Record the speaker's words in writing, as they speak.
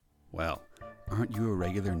Well, aren't you a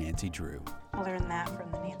regular Nancy Drew? I learned that from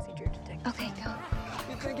the Nancy Drew Detective. Okay, go.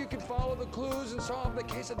 You think you can follow the clues and solve the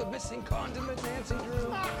case of the missing condiment, Nancy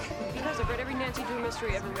Drew? Because I've read every Nancy Drew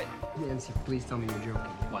mystery ever written. Nancy, please tell me you're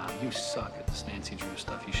joking. Wow, you suck at this Nancy Drew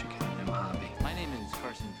stuff. You should get a new hobby. My name is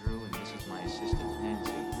Carson Drew, and this is my assistant,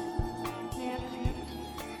 Nancy.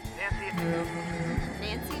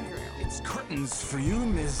 Nancy Drew. It's curtains for you,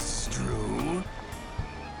 Miss Drew.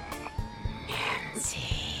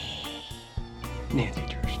 Nancy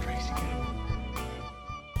Drew strikes again.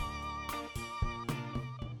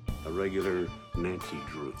 A regular Nancy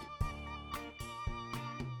Drew.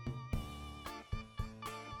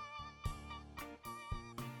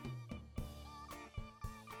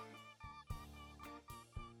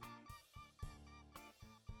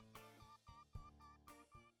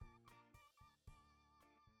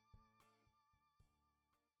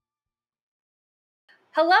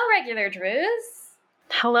 Hello, regular Drews.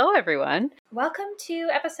 Hello, everyone. Welcome to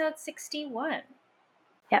episode 61.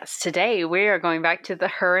 Yes, today we are going back to the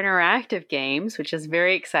Her Interactive games, which is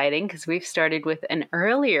very exciting because we've started with an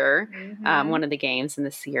earlier one of the games in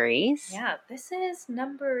the series. Yeah, this is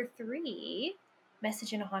number 3,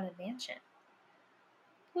 Message in a Haunted Mansion.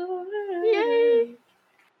 Yay!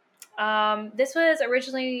 This was it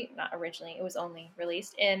was only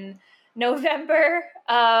released in November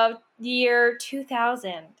of year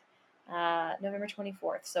 2000. November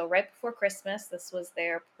 24th, so right before Christmas. This was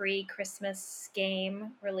their pre-Christmas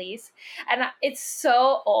game release. And it's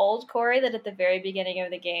so old, Corey, that at the very beginning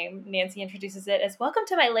of the game, Nancy introduces it as, "Welcome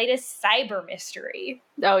to my latest cyber mystery."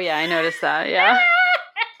 Oh, yeah, I noticed that, yeah.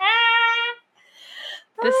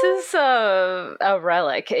 This is a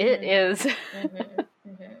relic. It is.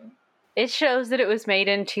 It shows that it was made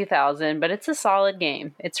in 2000, but it's a solid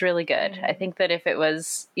game. It's really good. I think that if it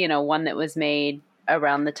was, one that was made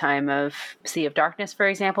around the time of Sea of Darkness, for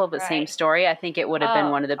example, but same story, I think it would have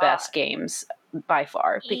been one of the best games by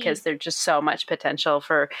far, because there's just so much potential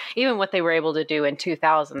for even what they were able to do in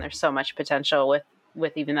 2000. There's so much potential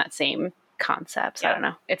with even that same concept. Yeah. I don't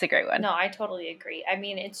know. It's a great one. No, I totally agree. I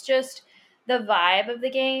mean, it's just the vibe of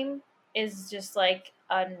the game is just like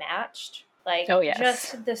unmatched. Like,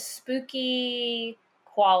 just the spooky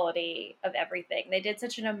quality of everything. They did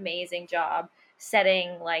such an amazing job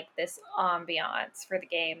setting like this ambiance for the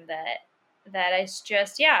game that is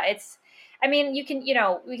just, it's, I mean, you can,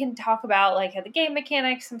 we can talk about like how the game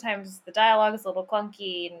mechanics, sometimes the dialogue is a little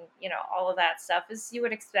clunky and, all of that stuff as you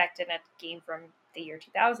would expect in a game from the year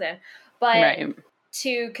 2000. But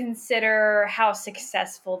to consider how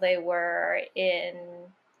successful they were in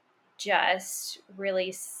just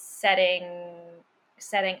really setting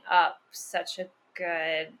up such a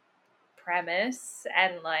good premise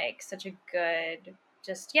and like such a good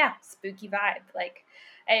spooky vibe, like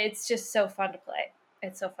it's just so fun to play.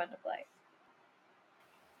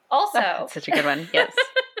 Also, such a good one. Yes.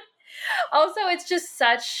 Also,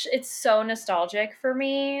 it's so nostalgic for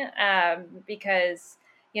me because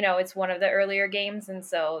it's one of the earlier games, and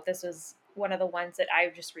so this was one of the ones that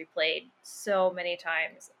I've just replayed so many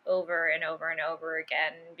times over and over and over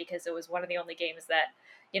again, because it was one of the only games that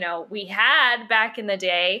we had back in the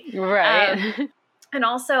day. Right. And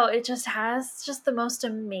also it just has just the most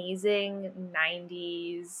amazing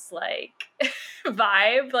 90s like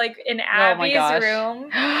vibe, like in Abby's room.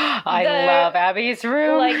 I love Abby's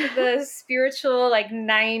room. Like the spiritual like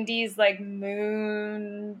 90s like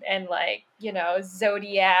moon and like,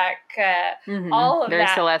 zodiac, all of very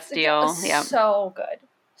that. celestial. Yeah. So good.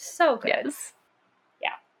 So good. Yes.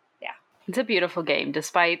 Yeah. It's a beautiful game.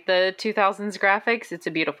 Despite the 2000s graphics, it's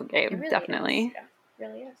a beautiful game. It really definitely. Is. Yeah, it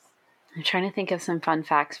really is. I'm trying to think of some fun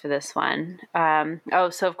facts for this one.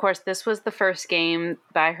 So of course, this was the first game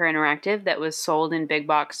by Her Interactive that was sold in big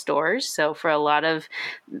box stores. So for a lot of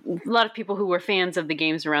people who were fans of the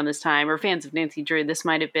games around this time, or fans of Nancy Drew, this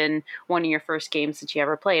might have been one of your first games that you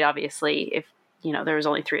ever played. Obviously, if there was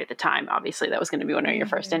only 3 at the time, obviously that was going to be one of your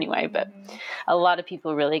first anyway. But a lot of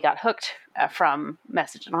people really got hooked from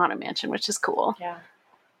Message in a Haunted Mansion, which is cool. Yeah.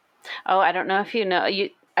 Oh, I don't know if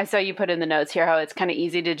I saw you put in the notes here how it's kind of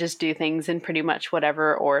easy to just do things in pretty much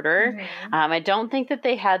whatever order. I don't think that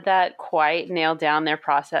they had that quite nailed down, their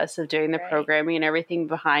process of doing the programming and everything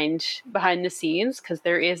behind the scenes, because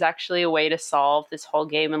there is actually a way to solve this whole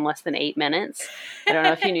game in less than 8 minutes. I don't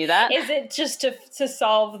know if you knew that. Is it just to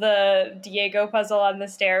solve the Diego puzzle on the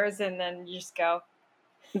stairs and then you just go?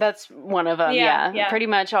 That's one of them, yeah. Pretty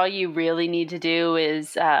much all you really need to do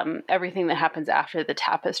is everything that happens after the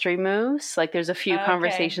tapestry moves. Like, there's a few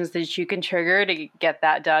conversations that you can trigger to get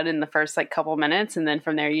that done in the first, like, couple minutes, and then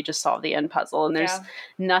from there you just solve the end puzzle. And there's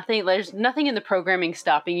nothing in the programming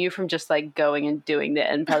stopping you from just, like, going and doing the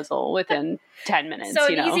end puzzle within 10 minutes. So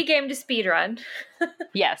an easy game to speedrun.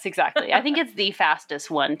 Yes, exactly. I think it's the fastest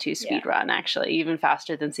one to speedrun, actually, even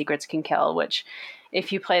faster than Secrets Can Kill, which...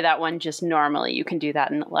 if you play that one just normally, you can do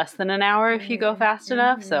that in less than an hour if you go fast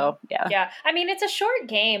enough. So, yeah. Yeah. I mean, it's a short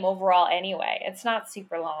game overall anyway. It's not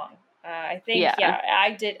super long. I think,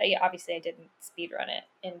 I obviously I didn't speedrun it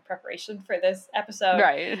in preparation for this episode.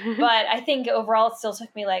 Right. But I think overall it still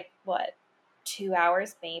took me 2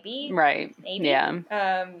 hours maybe? Right. Maybe. Yeah.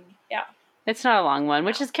 Yeah. It's not a long one,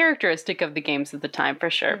 which is characteristic of the games of the time for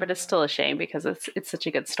sure, but it's still a shame because it's such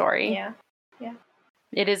a good story. Yeah. Yeah.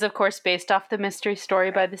 It is, of course, based off the mystery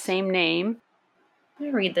story by the same name. Let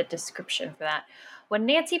me read the description for that. When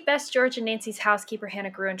Nancy, Bess, George, and Nancy's housekeeper, Hannah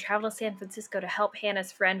Gruen, travel to San Francisco to help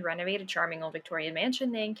Hannah's friend renovate a charming old Victorian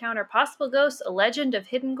mansion, they encounter possible ghosts, a legend of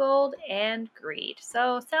hidden gold, and greed.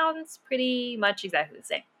 So, sounds pretty much exactly the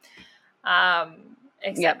same.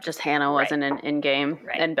 Except just Hannah wasn't in game,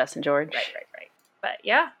 and Bess and George. Right. But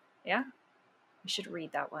yeah. We should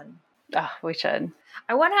read that one. Oh, we should.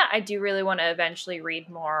 I do really want to eventually read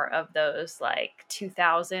more of those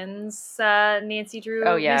 2000s Nancy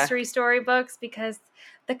Drew mystery story books because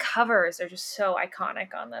the covers are just so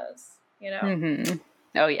iconic on those, Mm-hmm.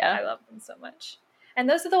 Oh, yeah. I love them so much. And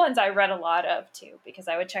those are the ones I read a lot of too because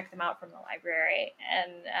I would check them out from the library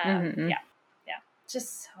and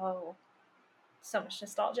just so much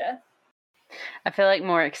nostalgia. I feel like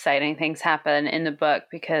more exciting things happen in the book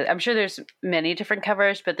because I'm sure there's many different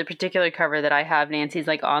covers, but the particular cover that I have, Nancy's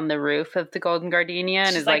on the roof of the Golden Gardenia and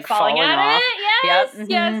she's is falling off. Yes,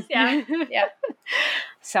 yep. Yes, yeah.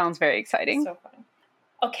 Sounds very exciting. So fun.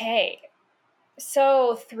 Okay,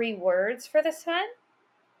 so 3 words for this one.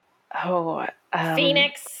 Oh,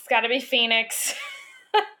 Phoenix. It's got to be Phoenix.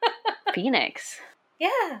 Phoenix.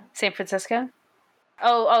 Yeah. San Francisco.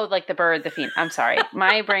 Oh, like the bird, the phoenix. I'm sorry.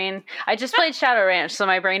 My brain, I just played Shadow Ranch, so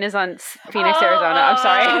my brain is on Phoenix, Arizona. I'm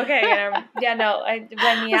sorry. Okay. Yeah, no. When the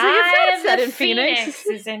eye of the Phoenix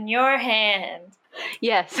is in your hand.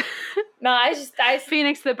 Yes. No, I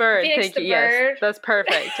Phoenix the bird. Phoenix Thank the you. bird. Yes, that's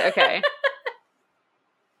perfect. Okay.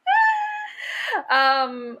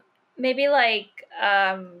 Maybe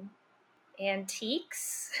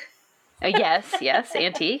antiques. Yes,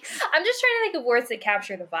 antiques. I'm just trying to think of words that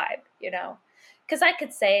capture the vibe, Because I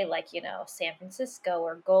could say San Francisco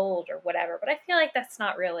or gold or whatever, but I feel like that's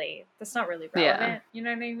not really relevant. Yeah. You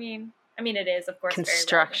know what I mean? I mean, it is, of course.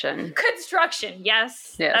 Construction. Construction.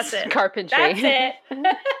 Yes. That's it. Carpentry. That's it.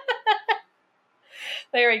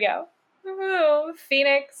 There we go. Ooh,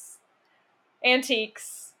 Phoenix,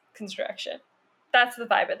 antiques, construction. That's the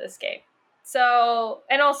vibe of this game. So,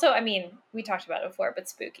 and also, I mean, we talked about it before, but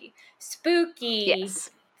spooky. Yes.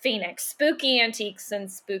 Phoenix, spooky antiques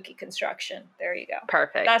and spooky construction. There you go.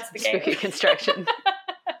 Perfect. That's the game. Spooky construction.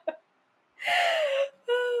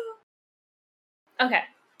 Okay.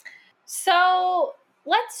 So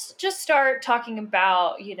let's just start talking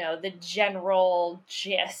about, the general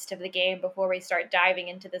gist of the game before we start diving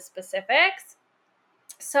into the specifics.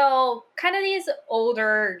 So kind of these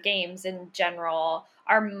older games in general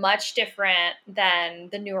are much different than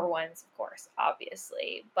the newer ones, of course,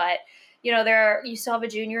 obviously. But you still have a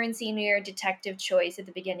junior and senior detective choice at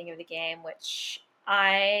the beginning of the game, which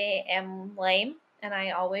I am lame, and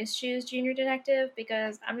I always choose junior detective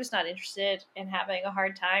because I'm just not interested in having a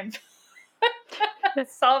hard time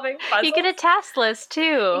solving puzzles. You get a task list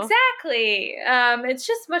too. Exactly. It's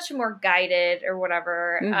just much more guided or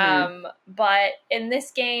whatever. Mm-hmm. But in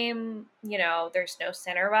this game, there's no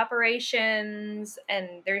center of operations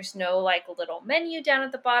and there's no little menu down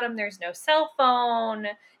at the bottom. There's no cell phone.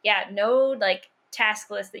 Yeah, no task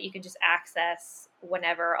list that you can just access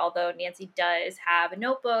whenever, although Nancy does have a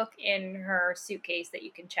notebook in her suitcase that you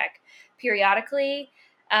can check periodically.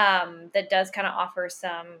 That does kind of offer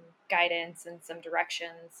some guidance and some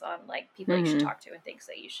directions on people you should talk to and things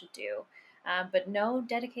that you should do. But no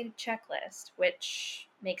dedicated checklist, which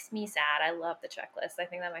makes me sad. I love the checklist. I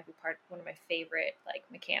think that might be one of my favorite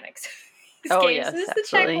mechanics. Oh, games yes, is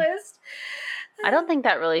absolutely. The checklist. I don't think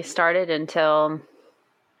that really started until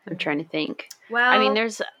I'm trying to think. Well, I mean,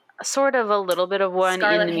 there's sort of a little bit of one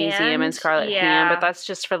Scarlet in the museum and Scarlet Hand, but that's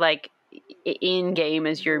just for in game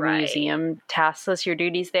as your museum task list, your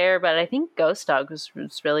duties there. But I think Ghost Dog was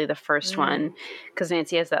really the first one because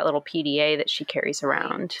Nancy has that little PDA that she carries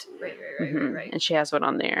around. Right. And she has one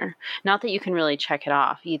on there. Not that you can really check it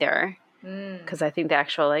off either. Because I think the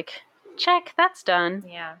actual, like, check, that's done.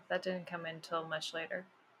 Yeah, that didn't come in until much later.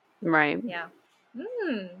 Right. Yeah.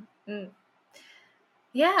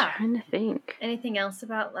 Yeah. I'm trying to think. Anything else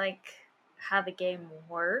about, like, how the game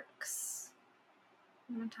works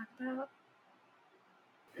you want to talk about?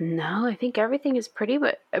 No, I think everything is pretty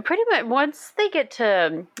much once they get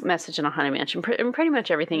to Message in a Haunted Mansion, pretty much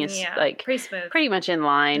everything is like pretty smooth, pretty much in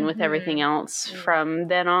line with everything else from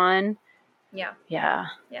then on. Yeah.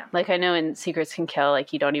 Like I know in Secrets Can Kill,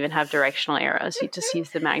 like you don't even have directional arrows; you just use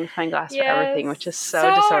the magnifying glass for everything, which is so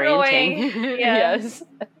disorienting. Yes.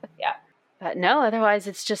 But no, otherwise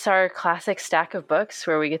it's just our classic stack of books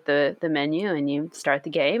where we get the menu and you start the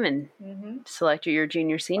game and select your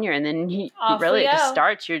junior, senior, and then it just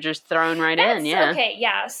starts. You're just thrown right in. Yeah. Okay.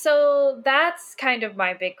 Yeah. So that's kind of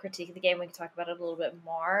my big critique of the game. We can talk about it a little bit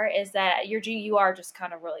more. Is that you are just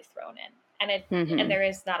kind of really thrown in, and and there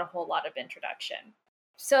is not a whole lot of introduction.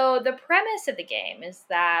 So the premise of the game is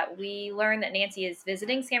that we learn that Nancy is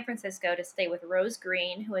visiting San Francisco to stay with Rose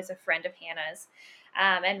Green, who is a friend of Hannah's.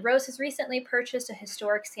 And Rose has recently purchased a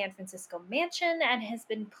historic San Francisco mansion and has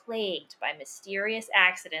been plagued by mysterious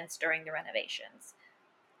accidents during the renovations.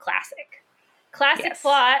 Classic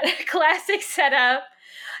plot, classic setup.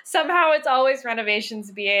 Somehow it's always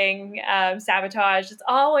renovations being sabotaged. It's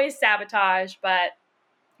always sabotage, but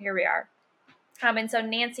here we are. And so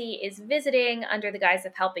Nancy is visiting under the guise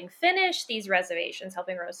of helping finish these reservations,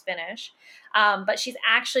 helping Rose finish. But she's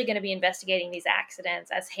actually going to be investigating these accidents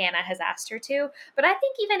as Hannah has asked her to. But I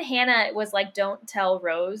think even Hannah was like, don't tell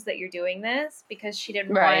Rose that you're doing this, because she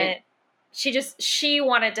didn't want, she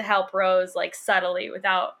wanted to help Rose like subtly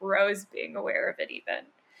without Rose being aware of it even,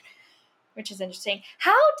 which is interesting.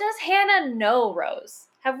 How does Hannah know Rose?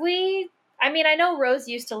 I know Rose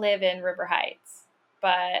used to live in River Heights, but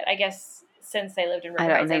I guess since they lived in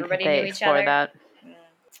River Heights, everybody knew each other. That.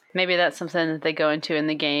 Maybe that's something that they go into in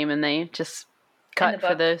the game and they just cut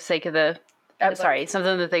for the sake of the...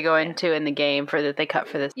 something that they go into in the game that they cut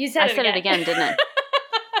for this. You said it again, didn't I?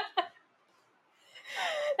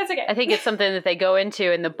 That's okay. I think it's something that they go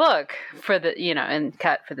into in the book for the, and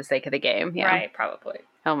cut for the sake of the game. Yeah. Right, probably.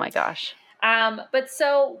 Oh my gosh. But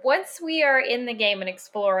so once we are in the game and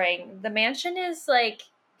exploring, the mansion is like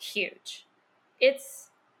huge. It's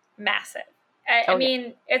massive. I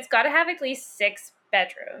mean, it's got to have at least 6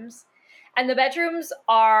 bedrooms, and the bedrooms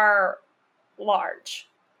are large,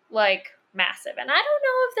 like massive. And I don't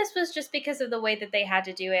know if this was just because of the way that they had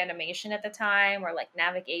to do animation at the time or like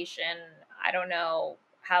navigation. I don't know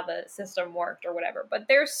how the system worked or whatever, but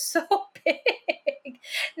they're so big.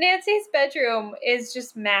 Nancy's bedroom is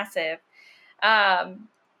just massive.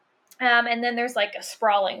 And then there's like a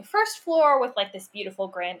sprawling first floor with like this beautiful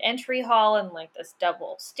grand entry hall and like this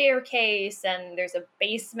double staircase. And there's a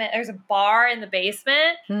basement. There's a bar in the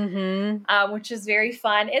basement, which is very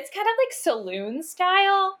fun. It's kind of like saloon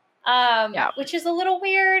style, which is a little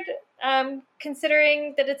weird,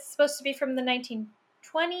 considering that it's supposed to be from the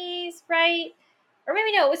 1920s, right? Or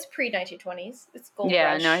maybe no, it was pre-1920s. It's Gold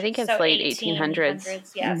Rush. No, I think it's late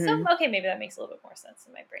 1800s. Yeah, so okay, maybe that makes a little bit more sense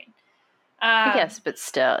in my brain. I guess, but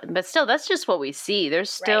still, that's just what we see. There's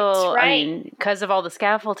still, I mean, because of all the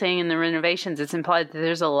scaffolding and the renovations, it's implied that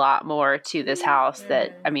there's a lot more to this house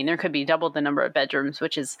that, I mean, there could be double the number of bedrooms,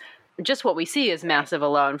 which is just what we see is massive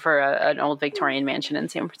alone for an old Victorian mansion in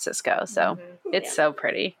San Francisco. So it's so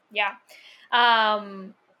pretty. Yeah.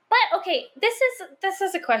 But okay, this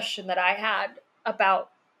is a question that I had about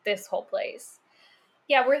this whole place.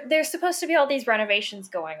 Yeah, there's supposed to be all these renovations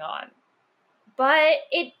going on. But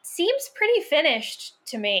it seems pretty finished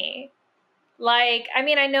to me. Like, I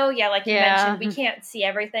mean, I know, like you mentioned, we can't see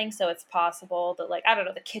everything, so it's possible that, like, I don't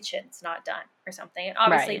know, the kitchen's not done or something. And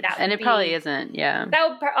obviously, that would it probably isn't, That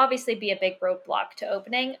would obviously be a big roadblock to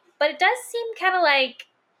opening. But it does seem kind of like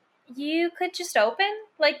you could just open.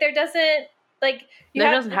 Like, there doesn't, like...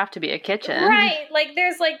 There doesn't have to be a kitchen. Right. Like,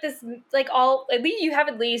 there's, like, this, like, at least you have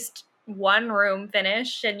at least... one room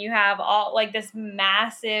finished, and you have all like this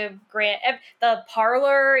massive grand. The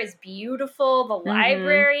parlor is beautiful. The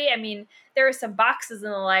library, I mean, there are some boxes in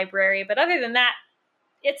the library, but other than that,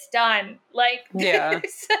 it's done. Like,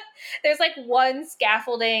 there's like one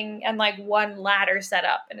scaffolding and like one ladder set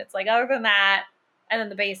up, and it's like other than that, and then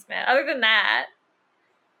the basement. Other than that,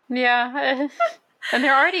 and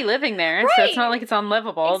they're already living there, so it's not like it's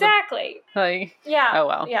unlivable. Exactly. Oh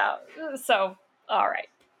well. Yeah. So all right.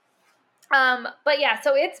 But yeah,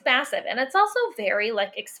 so it's massive, and it's also very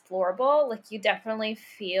like explorable. Like you definitely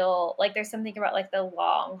feel like there's something about like the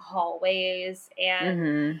long hallways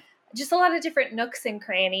and just a lot of different nooks and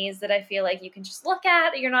crannies that I feel like you can just look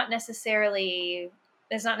at. It's not necessarily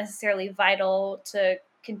vital to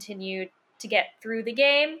continue to get through the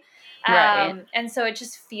game. Right. And so it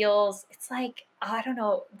just feels, it's like, I don't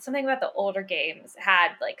know, something about the older games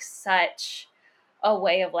had like such a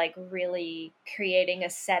way of like really creating a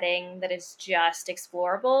setting that is just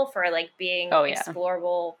explorable for like being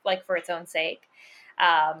explorable like for its own sake.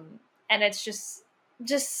 And it's just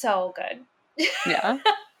so good. Yeah.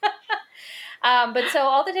 But so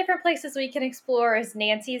all the different places we can explore is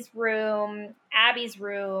Nancy's room, Abby's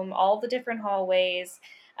room, all the different hallways,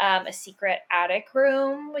 a secret attic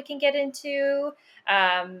room we can get into,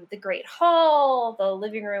 the Great Hall, the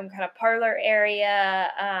living room kind of parlor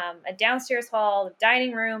area, a downstairs hall, the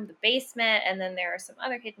dining room, the basement, and then there are some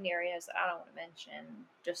other hidden areas that I don't want to mention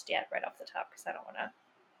just yet right off the top because I don't want to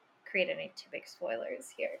create any too big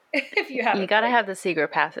spoilers here. If you haven't, you gotta have the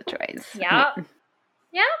secret passageways. Yeah.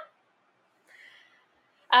 Yeah.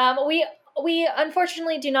 We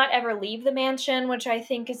unfortunately do not ever leave the mansion, which I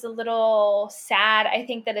think is a little sad. I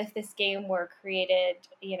think that if this game were created,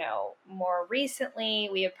 more recently,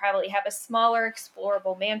 we would probably have a smaller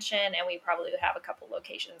explorable mansion, and we probably would have a couple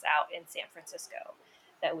locations out in San Francisco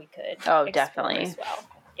that we could explore definitely as well.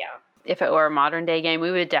 Yeah. If it were a modern day game, we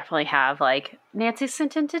would definitely have like Nancy's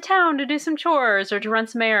sent into town to do some chores or to run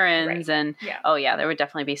some errands. Right. And there would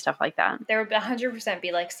definitely be stuff like that. There would 100%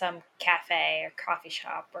 be like some cafe or coffee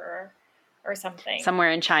shop or something. Somewhere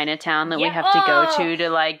in Chinatown that we have to go to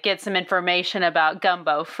like get some information about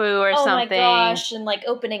Gumbo Fu or something. Oh my gosh, and like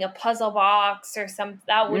opening a puzzle box or something.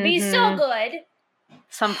 That would be so good.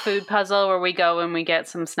 Some food puzzle where we go and we get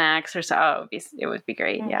some snacks or so. Oh, it would be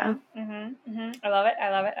great. Yeah. I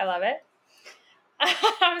love it.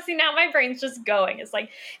 See, now my brain's just going. It's like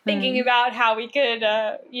thinking about how we could,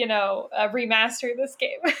 remaster this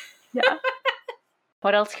game. Yeah.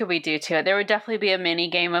 What else could we do to it? There would definitely be a mini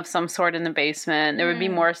game of some sort in the basement. There would be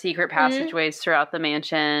more secret passageways throughout the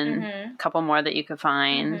mansion. A couple more that you could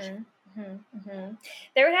find.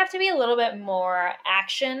 There would have to be a little bit more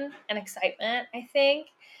action and excitement, I think.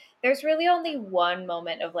 There's really only one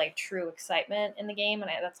moment of like true excitement in the game,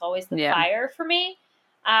 and that's always the fire for me.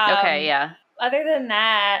 Other than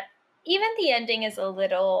that, even the ending is a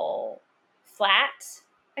little flat,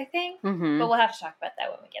 I think. But we'll have to talk about that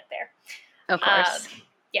when we get there. Of course.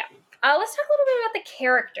 Let's talk a little bit about the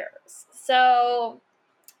characters. So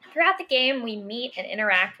throughout the game, we meet and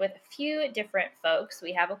interact with a few different folks.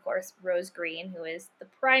 We have, of course, Rose Green, who is the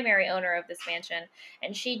primary owner of this mansion,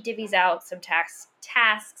 and she divvies out some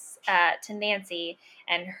tasks to Nancy,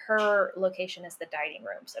 and her location is the dining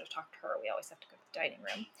room. So to talk to her, we always have to go to the dining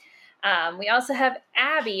room. We also have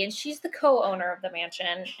Abby, and she's the co-owner of the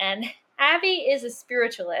mansion, and Abby is a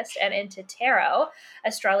spiritualist and into tarot,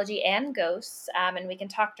 astrology, and ghosts, and we can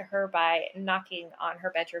talk to her by knocking on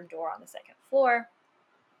her bedroom door on the second floor.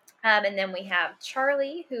 And then we have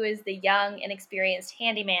Charlie, who is the young, inexperienced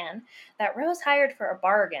handyman that Rose hired for a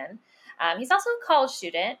bargain. He's also a college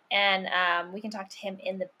student, and we can talk to him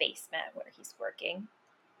in the basement where he's working.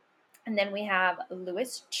 And then we have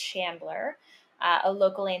Louis Chandler, a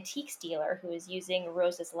local antiques dealer who is using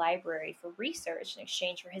Rose's library for research in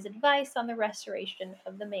exchange for his advice on the restoration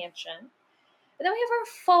of the mansion. And then we have our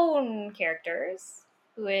phone characters,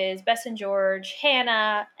 who is Bess and George,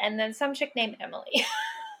 Hannah, and then some chick named Emily.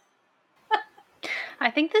 I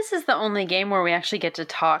think this is the only game where we actually get to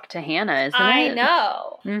talk to Hannah, isn't it? I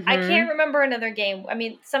know. I can't remember another game. I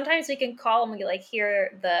mean, sometimes we can call and we like hear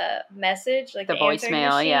the message, like the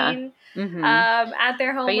voicemail, machine, at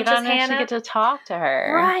their home. But you don't actually get to talk to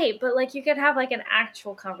her, right? But like you could have like an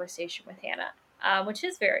actual conversation with Hannah, which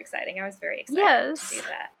is very exciting. I was very excited to do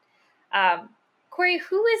that. Corey,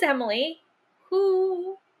 who is Emily?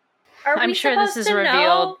 Who? I'm sure this is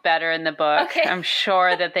revealed better in the book. Okay. I'm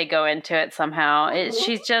sure that they go into it somehow.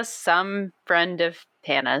 She's just some friend of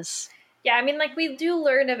Hannah's. Yeah, I mean, like, we do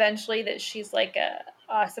learn eventually that she's, like,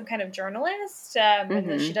 some kind of journalist, and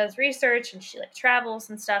that she does research, and she, like, travels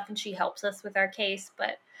and stuff, and she helps us with our case,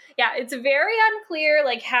 but, yeah, it's very unclear,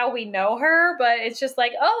 like, how we know her, but it's just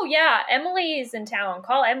like, oh, yeah, Emily's in town.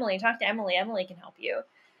 Call Emily. Talk to Emily. Emily can help you.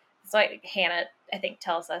 It's like Hannah, I think,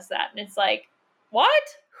 tells us that, and it's like, what?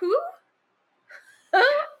 Who?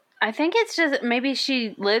 I think it's just maybe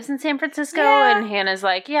she lives in San Francisco and Hannah's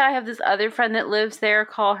like, yeah, I have this other friend that lives there.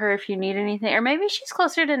 Call her if you need anything. Or maybe she's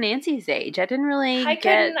closer to Nancy's age. I didn't really I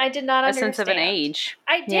did not understand. Sense of an age.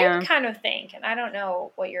 I did kind of think, and I don't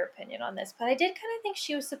know what your opinion on this, but I did kind of think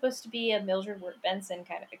she was supposed to be a Mildred Wirt Benson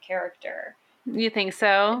kind of a character. You think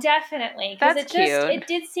so? Definitely. That's cute. It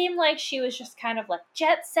did seem like she was just kind of like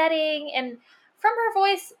jet setting, and from her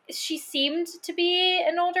voice, she seemed to be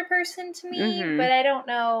an older person to me, but I don't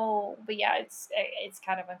know. But yeah, it's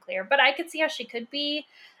kind of unclear. But I could see how she could be.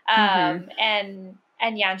 And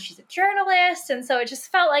And yeah, and she's a journalist. And so it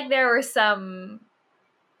just felt like there were some,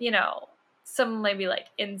 you know, some maybe like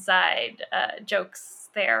inside jokes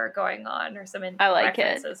there going on, or some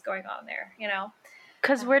references going on there, you know?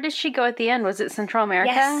 Because where did she go at the end? Was it Central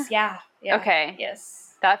America? Yes, yeah. Okay.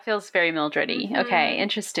 Yes. That feels very Mildred-y. Mm-hmm. Okay,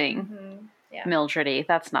 interesting. Mm-hmm. Yeah. Mildred-y,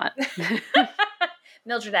 that's not.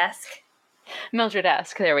 Mildred-esque.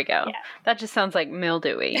 Mildred-esque, there we go. Yeah. That just sounds like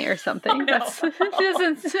mildewy or something. That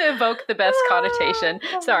doesn't evoke the best connotation.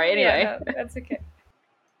 Sorry, anyway. Yeah, no, that's okay.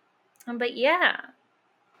 But yeah.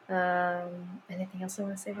 Anything else I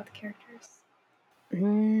want to say about the characters?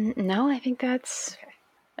 No, I think that's... Okay.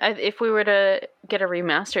 If we were to get a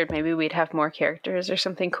remastered, maybe we'd have more characters or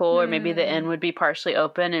something cool, or maybe the end would be partially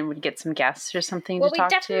open and we'd get some guests or something to talk to. Well, we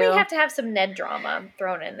definitely have to have some Ned drama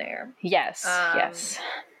thrown in there. Yes, yes.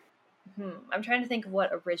 I'm trying to think of what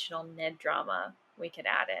original Ned drama we could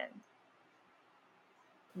add in.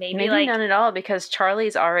 Maybe like, none at all, because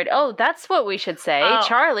Charlie's already... Oh, that's what we should say. Oh.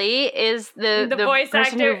 Charlie is the voice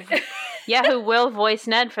actor. Who will voice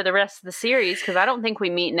Ned for the rest of the series, because I don't think we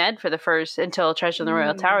meet Ned for the first until Treasure in the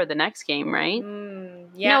Royal Tower, the next game, right?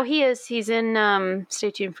 Yeah. No, he is. He's in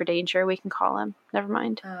Stay Tuned for Danger. We can call him. Never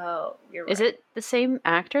mind. Oh, you're right. Is it the same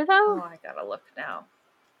actor, though? Oh, I gotta look now.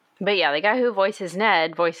 But yeah, the guy who voices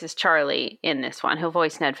Ned voices Charlie in this one. He'll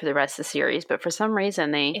voice Ned for the rest of the series, but for some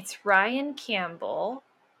reason It's Ryan Campbell.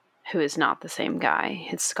 Who is not the same guy.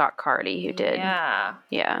 It's Scott Carty who did. Yeah.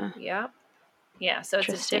 Yeah. Yep. Yeah, so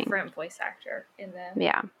it's a different voice actor in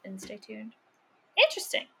Stay Tuned.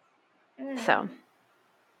 Interesting. So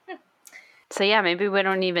yeah, maybe we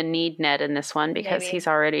don't even need Ned in this one because he's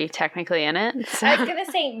already technically in it. So. I was going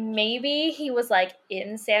to say maybe he was like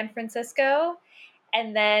in San Francisco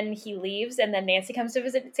and then he leaves and then Nancy comes to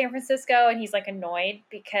visit San Francisco and he's like annoyed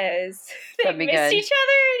because they missed each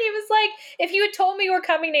other, and he was like, if you had told me you were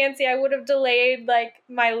coming, Nancy, I would have delayed like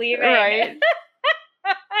my leaving. Right.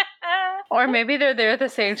 Or maybe they're there at the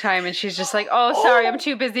same time and she's just like, oh, sorry, I'm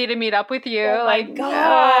too busy to meet up with you. Oh like, my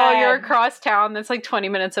God. Oh, you're across town. That's like 20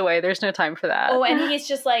 minutes away. There's no time for that. Oh, and he's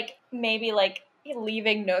just like, maybe like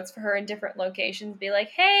leaving notes for her in different locations. Be like,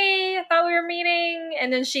 hey, I thought we were meeting.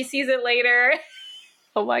 And then she sees it later.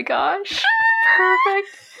 Oh my gosh. Perfect.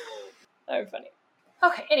 That would be funny.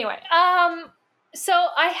 Okay, anyway. So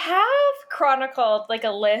I have chronicled like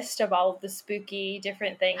a list of all of the spooky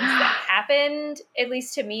different things that happened, at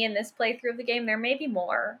least to me in this playthrough of the game. There may be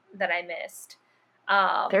more that I missed.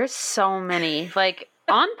 There's so many, like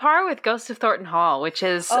on par with Ghost of Thornton Hall, which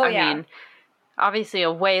is, I mean, obviously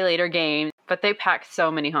a way later game, but they packed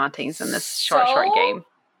so many hauntings in this short game.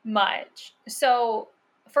 Much. So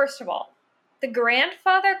first of all, the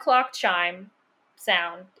grandfather clock chime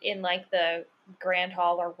sound in like the Grand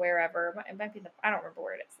Hall or wherever, it might be I don't remember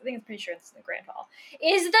where it is. I think I'm pretty sure it's in the Grand Hall.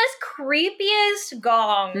 Is this creepiest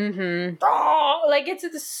gong? Mm-hmm. Like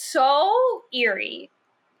it's so eerie.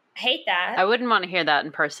 I hate that. I wouldn't want to hear that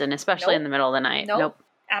in person, especially in the middle of the night. Nope.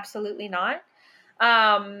 Absolutely not.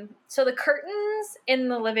 So the curtains in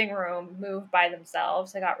the living room move by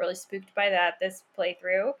themselves. I got really spooked by that this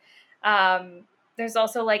playthrough. There's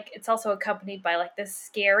also like it's also accompanied by like this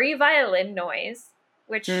scary violin noise.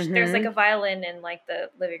 Which there's like a violin in like the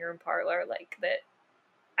living room parlor, like that.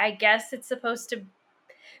 I guess it's supposed to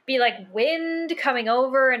be like wind coming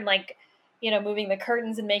over and like, you know, moving the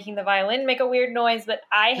curtains and making the violin make a weird noise, but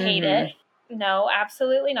I hate it. No,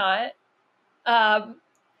 absolutely not.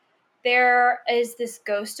 There is this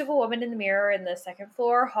ghost of a woman in the mirror in the second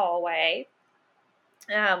floor hallway,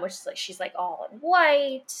 which is like she's like all in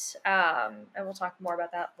white. And we'll talk more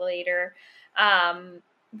about that later.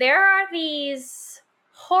 There are these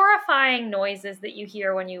horrifying noises that you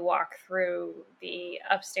hear when you walk through the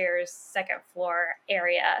upstairs second floor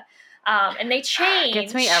area. And they change.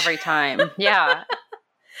 Gets me every time. Yeah.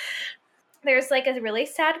 There's like a really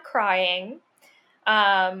sad crying.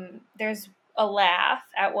 There's a laugh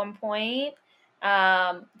at one point.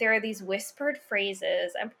 There are these whispered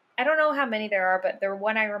phrases. I don't know how many there are, but the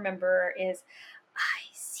one I remember is, I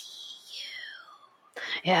see you.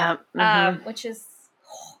 Yeah. Which is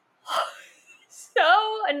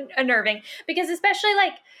so unnerving because especially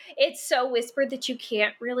like it's so whispered that you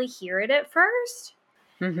can't really hear it at first.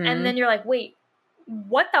 And then you're like, wait,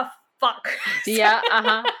 what the fuck? Yeah.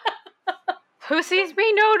 Who sees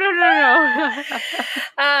me? No.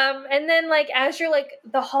 And then like as you're like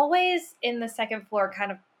the hallways in the second floor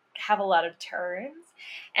kind of have a lot of turns,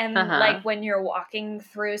 and like when you're walking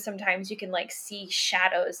through, sometimes you can like see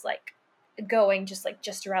shadows like going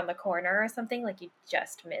just around the corner or something, like you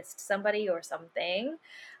just missed somebody or something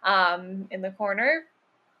in the corner.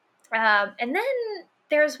 And then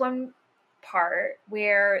there's one part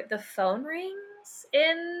where the phone rings rings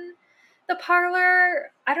in the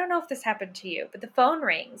parlor. I don't know if this happened to you, but the phone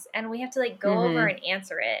rings and we have to like go over and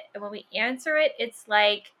answer it. And when we answer it, it's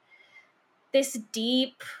like this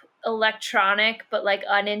deep electronic but like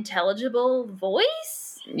unintelligible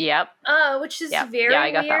voice. Yep. Which is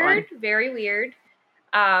very weird. Very weird.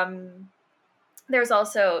 There's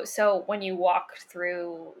also, so when you walk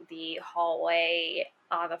through the hallway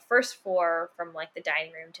on the first floor from like the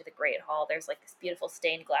dining room to the Great Hall, there's like this beautiful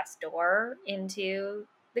stained glass door into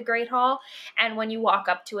the Great Hall. And when you walk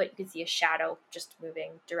up to it, you can see a shadow just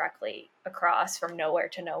moving directly across from nowhere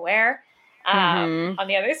to nowhere on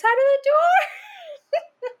the other side of the door.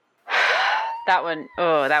 That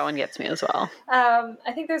one gets me as well.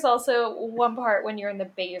 I think there's also one part when you're in the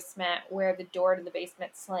basement where the door to the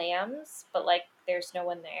basement slams, but like there's no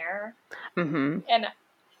one there. Mm-hmm. And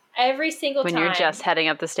every single time. When you're just heading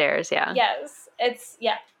up the stairs, yeah. Yes. It's,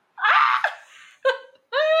 yeah.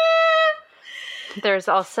 There's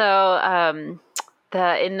also,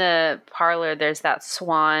 in the parlor, there's that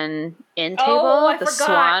swan end table. Oh, I forgot.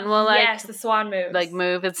 Swan will like. Yes, the swan moves. Like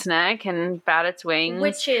move its neck and bat its wings.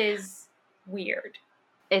 Which is weird.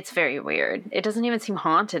 It's very weird. It doesn't even seem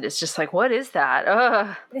haunted. It's just like, what is that?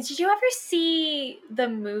 Ugh. Did you ever see the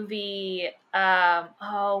movie,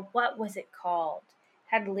 what was it called?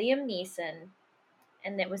 It had Liam Neeson,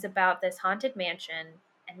 and it was about this haunted mansion,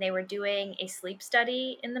 and they were doing a sleep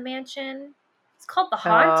study in the mansion. It's called The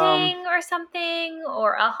Haunting or something,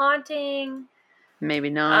 or A Haunting. Maybe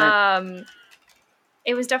not.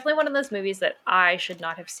 It was definitely one of those movies that I should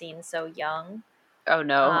not have seen so young. Oh,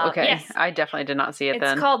 no. Okay. Yes. I definitely did not see it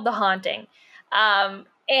then. It's called The Haunting.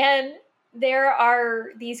 And there are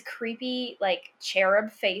these creepy, like,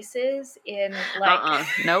 cherub faces in, like...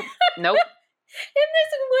 Nope. in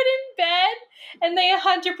this wooden bed. And they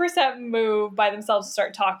 100% move by themselves and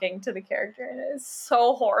start talking to the character. And it is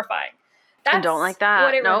so horrifying. That's I don't like that.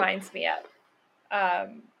 What it reminds me of.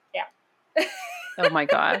 Yeah. Oh, my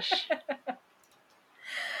gosh.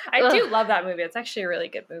 I do love that movie. It's actually a really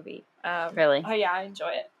good movie. Really? Oh yeah, I enjoy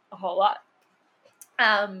it a whole lot.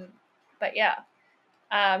 But yeah.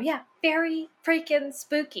 Very freaking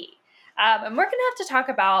spooky. And we're going to have to talk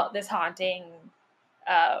about this haunting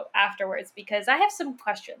afterwards because I have some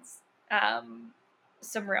questions.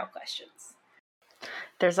 Some real questions.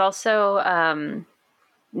 There's also...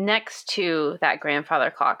 next to that grandfather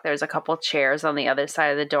clock, there's a couple chairs on the other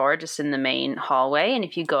side of the door, just in the main hallway. And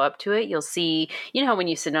if you go up to it, you'll see, you know, how when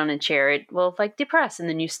you sit on a chair, it will like depress and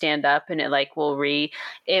then you stand up and it like will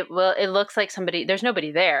it looks like somebody, there's nobody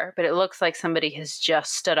there, but it looks like somebody has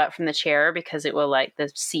just stood up from the chair because it will like, the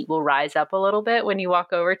seat will rise up a little bit when you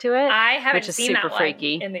walk over to it. I haven't which is seen super that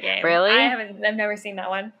freaky. One in the game. Really? I've never seen that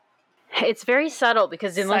one. It's very subtle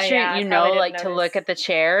because unless you know, like to look at the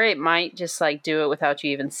chair, it might just like do it without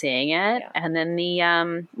you even seeing it. Yeah. And then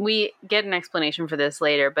we get an explanation for this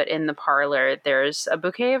later, but in the parlor, there's a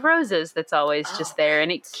bouquet of roses that's always just there,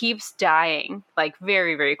 and it keeps dying like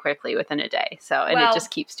very, very quickly within a day. So, and it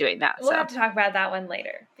just keeps doing that. We'll have to talk about that one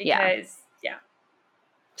later because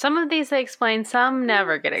some of these they explain, some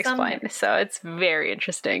never get explained. So it's very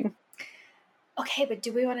interesting. Okay, but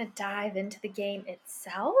do we want to dive into the game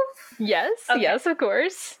itself? Yes, yes, of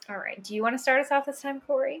course. All right. Do you want to start us off this time,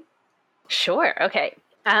 Corey? Sure. Okay.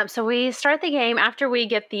 So we start the game after we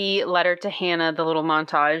get the letter to Hannah, the little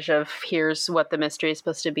montage of here's what the mystery is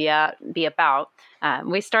supposed to be about.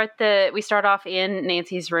 We start off in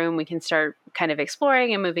Nancy's room. We can start kind of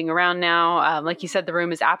exploring and moving around now. Like you said, the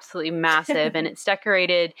room is absolutely massive and it's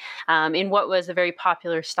decorated in what was a very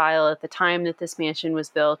popular style at the time that this mansion was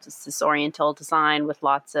built. It's this Oriental design with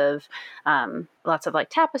lots of like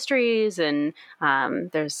tapestries and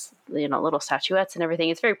there's, you know, little statuettes and everything.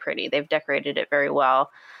 It's very pretty. They've decorated it very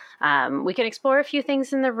well. We can explore a few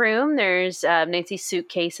things in the room. There's Nancy's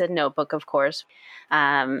suitcase and notebook, of course.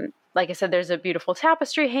 Like I said, there's a beautiful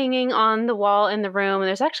tapestry hanging on the wall in the room. And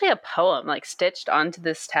there's actually a poem like stitched onto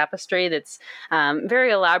this tapestry that's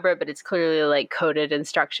very elaborate, but it's clearly like coded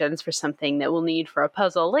instructions for something that we'll need for a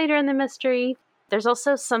puzzle later in the mystery. There's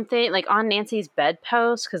also something like on Nancy's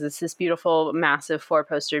bedpost, because it's this beautiful, massive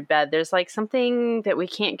 4-postered bed. There's like something that we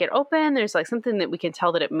can't get open. There's like something that we can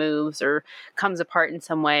tell that it moves or comes apart in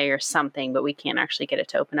some way or something, but we can't actually get it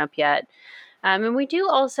to open up yet. And we do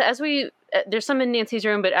also, there's some in Nancy's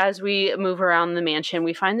room, but as we move around the mansion,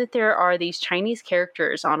 we find that there are these Chinese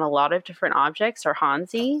characters on a lot of different objects or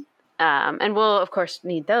Hanzi. And we'll, of course,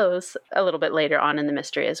 need those a little bit later on in the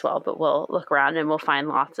mystery as well, but we'll look around and we'll find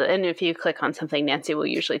lots of, and if you click on something, Nancy will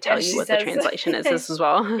usually tell you what the translation is as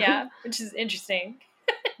well. Yeah, which is interesting.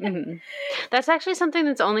 Mm-hmm. That's actually something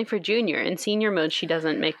that's only for Junior. In Senior mode, she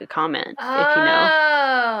doesn't make a comment, if you know.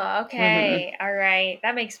 Oh, okay. Mm-hmm. All right.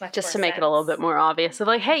 That makes much Just more to make sense. it a little bit more obvious. Of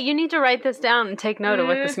like, hey, you need to write this down and take note of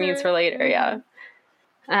what this means for later. Yeah.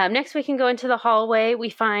 Next, we can go into the hallway. We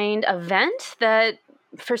find a vent that,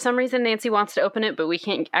 for some reason, Nancy wants to open it, but we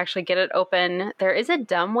can't actually get it open. There is a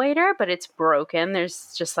dumbwaiter, but it's broken.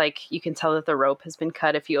 There's just like, you can tell that the rope has been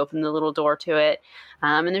cut if you open the little door to it.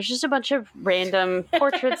 And there's just a bunch of random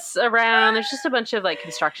portraits around. There's just a bunch of like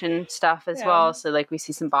construction stuff as well. So like we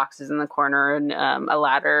see some boxes in the corner and a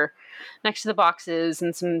ladder next to the boxes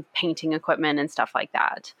and some painting equipment and stuff like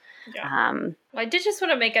that. Yeah. I did just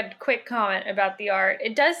want to make a quick comment about the art.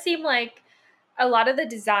 It does seem like a lot of the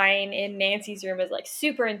design in Nancy's room is like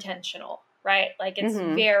super intentional, right? Like it's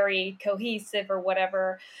very cohesive or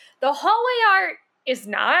whatever. The hallway art is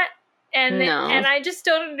not, and I just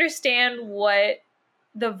don't understand what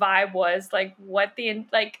the vibe was. Like what it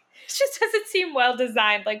just doesn't seem well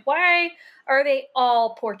designed. Like why are they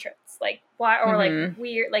all portraits? Like why, or like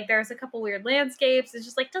weird, like there's a couple weird landscapes. It's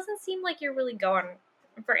just like doesn't seem like you're really going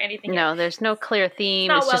for anything. No, there's no clear theme.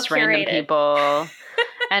 It's just random people.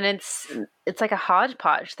 And it's like a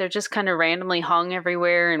hodgepodge. They're just kind of randomly hung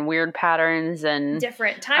everywhere in weird patterns and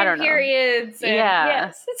different time periods. And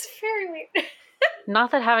yes, it's very weird.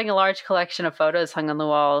 Not that having a large collection of photos hung on the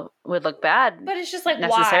wall would look bad, but it's just like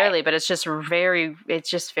necessarily. Why? But it's just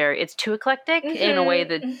it's too eclectic in a way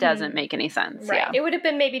that doesn't make any sense. Right. Yeah. It would have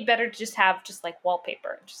been maybe better to just have just like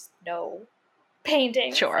wallpaper and just no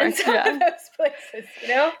paintings in some of those places, you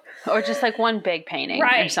know? Or just like one big painting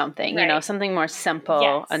or something, you know, something more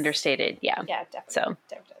simple, understated. Yeah. Yeah, definitely. So,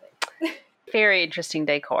 definitely. Very interesting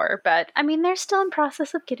decor, but I mean, they're still in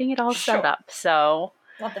process of getting it all set up, so.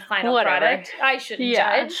 Not the final product. I shouldn't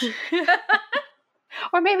judge.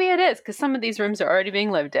 Or maybe it is, because some of these rooms are already being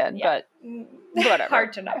lived in, but whatever.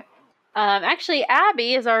 Hard to know. Actually,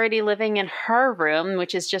 Abby is already living in her room,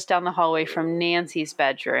 which is just down the hallway from Nancy's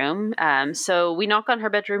bedroom. So we knock on her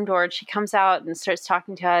bedroom door, and she comes out and starts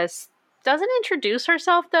talking to us. Doesn't introduce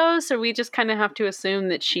herself, though, so we just kind of have to assume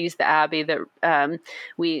that she's the Abby that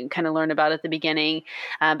we kind of learned about at the beginning.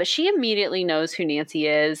 But she immediately knows who Nancy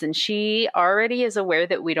is, and she already is aware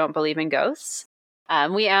that we don't believe in ghosts.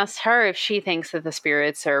 We asked her if she thinks that the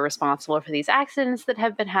spirits are responsible for these accidents that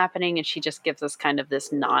have been happening, and she just gives us kind of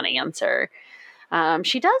this non-answer.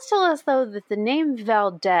 She does tell us, though, that the name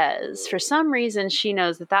Valdez, for some reason, she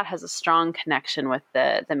knows that has a strong connection with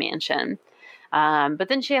the mansion. But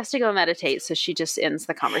then she has to go meditate, so she just ends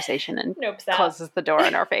the conversation and closes the door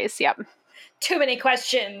in our face. Yep. Too many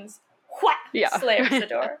questions. Whap! Yeah. Slams the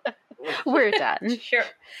door. We're done. Sure.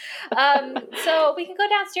 So we can go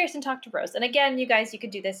downstairs and talk to Rose. And again, you guys, you could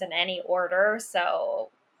do this in any order. So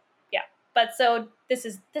yeah. But so this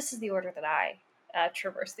is the order that I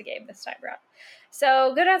traverse the game this time around.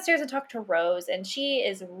 So go downstairs and talk to Rose, and she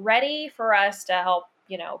is ready for us to help,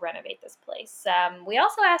 renovate this place. We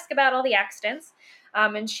also ask about all the accidents.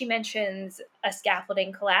 And she mentions a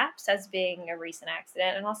scaffolding collapse as being a recent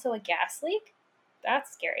accident and also a gas leak.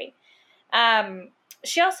 That's scary.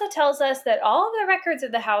 She also tells us that all of the records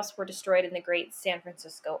of the house were destroyed in the Great San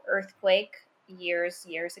Francisco earthquake years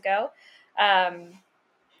ago.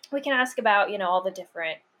 We can ask about, all the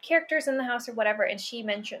different characters in the house or whatever, and she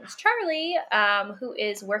mentions Charlie, who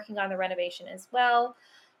is working on the renovation as well.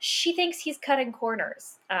 She thinks he's cutting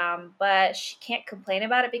corners, but she can't complain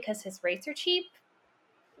about it because his rates are cheap.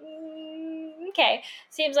 Okay,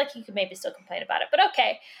 seems like you could maybe still complain about it, but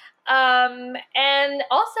okay. And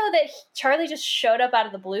also that Charlie just showed up out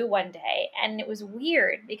of the blue one day, and it was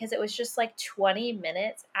weird because it was just like 20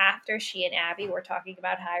 minutes after she and Abby were talking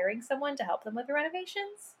about hiring someone to help them with the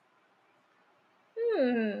renovations.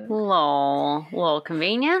 Little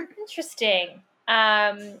convenient. Interesting.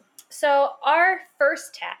 So our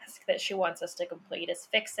first task that she wants us to complete is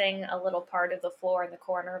fixing a little part of the floor in the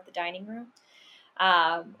corner of the dining room,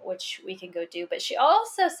 which we can go do. But she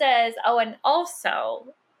also says, and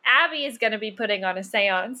also Abby is going to be putting on a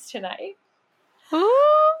seance tonight. Ooh.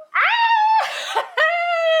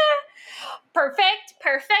 Perfect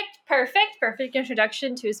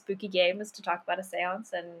introduction to a spooky game is to talk about a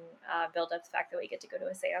seance and build up the fact that we get to go to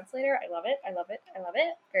a seance later. I love it.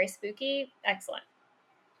 Very spooky. Excellent.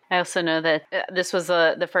 I also know that this was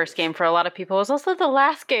the first game for a lot of people. It was also the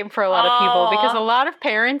last game for a lot of people because a lot of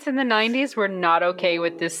parents in the 90s were not okay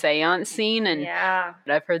with this seance scene. And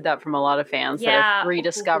I've heard that from a lot of fans that have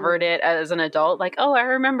rediscovered it as an adult. Like, I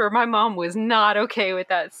remember my mom was not okay with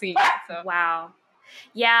that scene. So. Wow.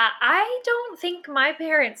 Yeah, I don't think my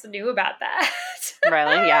parents knew about that.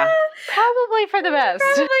 Really? Yeah. Probably for the best.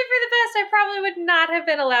 Probably for the best. I probably would not have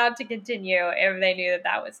been allowed to continue if they knew that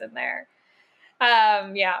that was in there.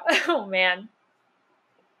 Yeah. Oh, man.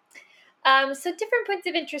 So different points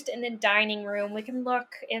of interest in the dining room. We can look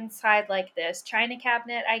inside like this china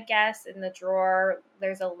cabinet, I guess. In the drawer,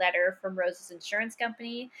 there's a letter from Rose's insurance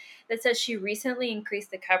company that says she recently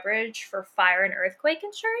increased the coverage for fire and earthquake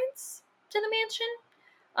insurance to the mansion.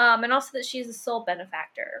 And also that she's the sole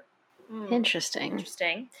benefactor.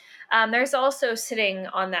 Interesting. There's also sitting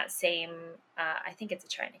on that same, I think it's a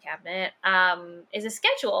china cabinet, is a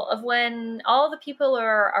schedule of when all the people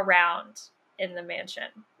are around in the mansion,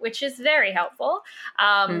 which is very helpful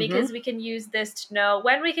because we can use this to know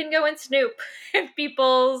when we can go and snoop in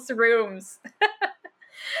people's rooms.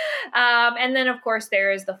 And then, of course,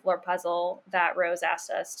 there is the floor puzzle that Rose asked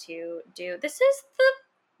us to do. This is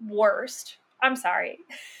the worst. I'm sorry.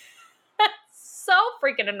 So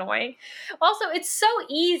freaking annoying. Also, it's so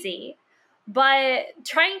easy, but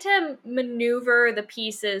trying to maneuver the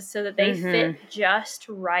pieces so that they fit just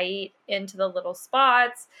right into the little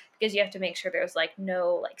spots, because you have to make sure there's like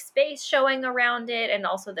no like space showing around it, and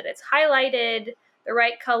also that it's highlighted the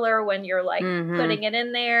right color when you're like putting it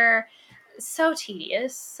in there. So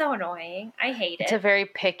tedious, so annoying. I hate it. It's a very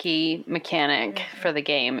picky mechanic for the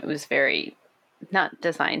game. It was very not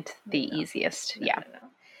designed the easiest. No.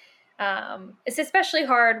 It's especially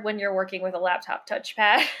hard when you're working with a laptop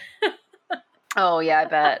touchpad. Oh, yeah, I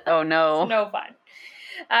bet. Oh, no. It's no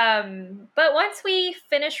fun. But once we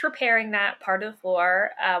finish repairing that part of the floor,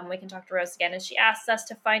 we can talk to Rose again, and she asks us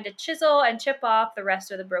to find a chisel and chip off the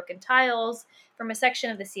rest of the broken tiles from a section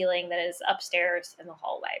of the ceiling that is upstairs in the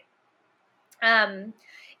hallway. In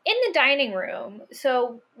the dining room,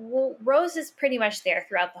 so Rose is pretty much there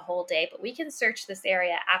throughout the whole day, but we can search this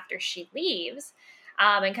area after she leaves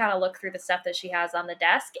and kind of look through the stuff that she has on the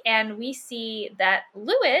desk. And we see that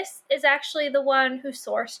Lewis is actually the one who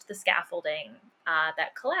sourced the scaffolding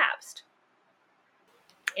that collapsed.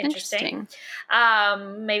 Interesting.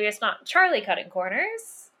 Maybe it's not Charlie cutting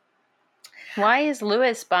corners. Why is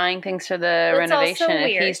Lewis buying things for the renovation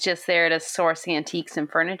if he's just there to source antiques and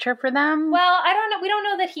furniture for them? Well, I don't know. We don't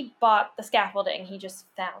know that he bought the scaffolding. He just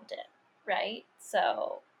found it, right?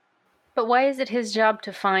 So... But why is it his job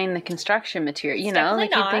to find the construction material? You know,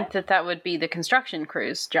 like you'd think that that would be the construction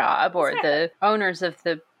crew's job or the owners of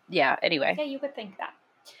the... Yeah, anyway. Yeah, you would think that.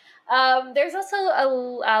 There's also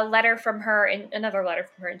a letter from her, another letter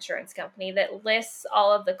from her insurance company that lists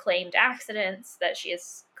all of the claimed accidents that she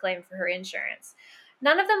has claimed for her insurance.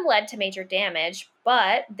 None of them led to major damage,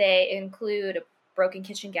 but they include a broken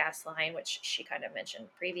kitchen gas line, which she kind of mentioned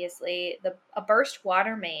previously, a burst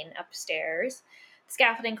water main upstairs,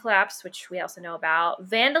 scaffolding collapse, which we also know about,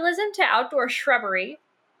 vandalism to outdoor shrubbery,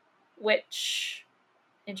 which,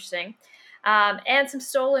 interesting, and some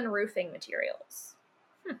stolen roofing materials.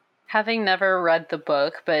 Having never read the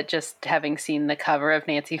book, but just having seen the cover of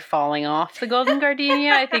Nancy falling off the Golden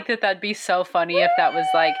Gardenia, I think that'd be so funny if that was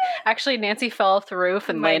like, actually Nancy fell off the roof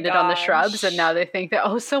and landed on the shrubs, and now they think that,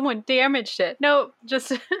 oh, someone damaged it. No,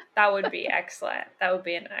 just... That would be excellent. That would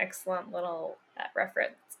be an excellent little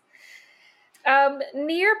reference.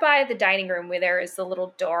 Nearby the dining room, where there is the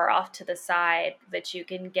little door off to the side that you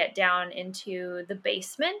can get down into the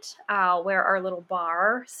basement, where our little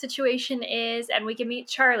bar situation is, and we can meet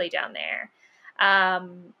Charlie down there.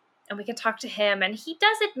 And we can talk to him, and he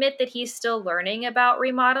does admit that he's still learning about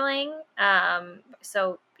remodeling.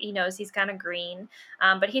 So he knows he's kind of green,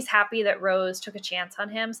 but he's happy that Rose took a chance on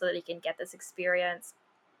him so that he can get this experience.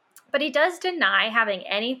 But he does deny having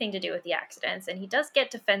anything to do with the accidents, and he does get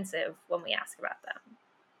defensive when we ask about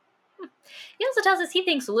them. He also tells us he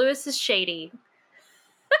thinks Lewis is shady,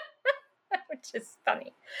 which is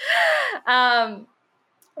funny.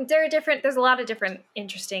 There's a lot of different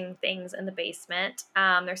interesting things in the basement.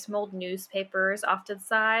 There's some old newspapers off to the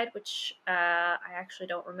side, which I actually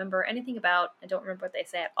don't remember anything about. I don't remember what they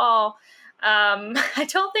say at all. I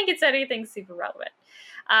don't think it's anything super relevant.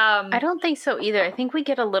 I don't think so either. I think we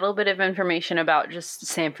get a little bit of information about just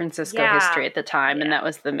San Francisco history at the time, and that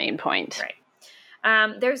was the main point.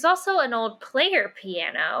 Right. There's also an old player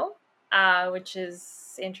piano, which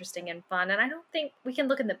is interesting and fun, and I don't think we can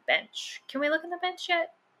look in the bench. Can we look in the bench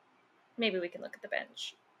yet? Maybe we can look at the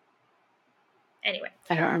bench. Anyway.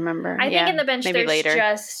 I don't remember. I think in the bench there's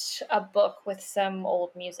just a book with some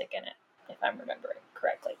old music in it, if I'm remembering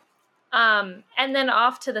correctly. And then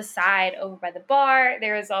off to the side over by the bar,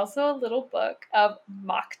 there is also a little book of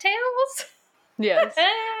mocktails. Yes.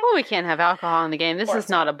 Well, we can't have alcohol in the game. This is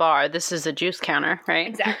not a bar. This is a juice counter, right?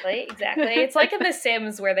 Exactly. It's like in The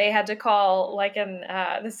Sims where they had to call, like in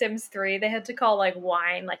The Sims 3, they had to call like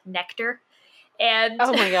wine, like nectar. And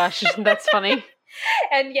oh my gosh, that's funny.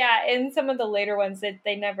 And yeah, in some of the later ones,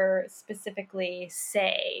 they never specifically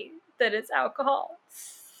say that it's alcohol.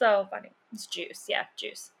 So funny. It's juice. Yeah,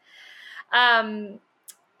 juice.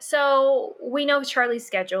 So we know Charlie's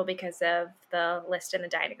schedule because of the list in the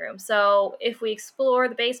dining room. So if we explore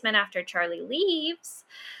the basement after Charlie leaves,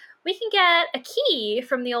 we can get a key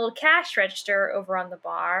from the old cash register over on the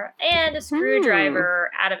bar and a screwdriver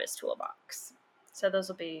out of his toolbox. So those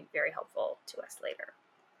will be very helpful to us later.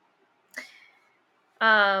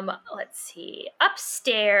 Let's see.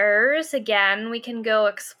 Upstairs, again, we can go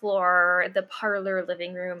explore the parlor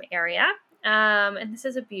living room area. And this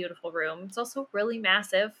is a beautiful room. It's also really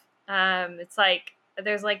massive. It's like,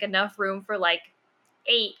 there's like enough room for like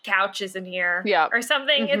 8 couches in here or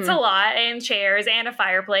something. It's a lot, and chairs and a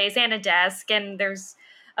fireplace and a desk. And there's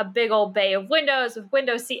a big old bay of windows with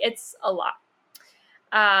window seat. It's a lot.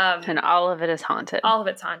 And all of it is haunted. All of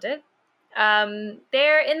it's haunted.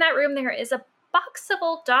 There in that room, there is a box of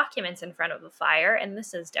old documents in front of the fire, and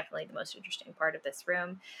this is definitely the most interesting part of this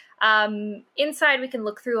room. Inside, we can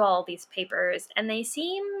look through all these papers, and they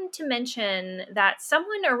seem to mention that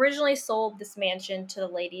someone originally sold this mansion to the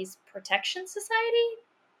Ladies' Protection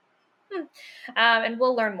Society. And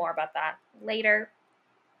we'll learn more about that later.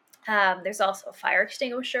 There's also a fire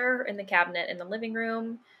extinguisher in the cabinet in the living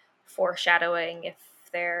room, foreshadowing if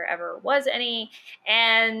there ever was any,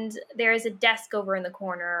 and there is a desk over in the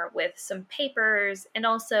corner with some papers and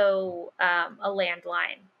also a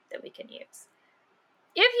landline that we can use.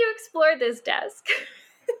 If you explore this desk,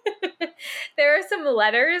 there are some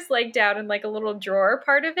letters like down in like a little drawer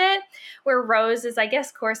part of it where Rose is, I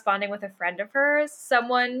guess, corresponding with a friend of hers,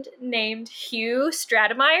 someone named Hugh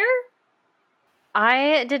Stratemeyer.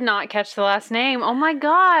 I did not catch the last name. Oh my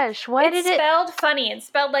gosh. Why did it? It's spelled funny. It's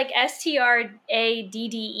spelled like STRADDEM.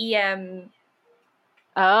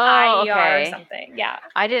 Oh, okay. Or something. Yeah.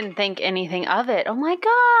 I didn't think anything of it. Oh my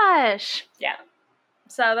gosh. Yeah.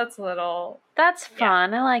 So that's a little. That's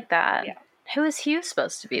fun. I like that. Yeah. Who is Hugh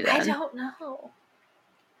supposed to be then? I don't know.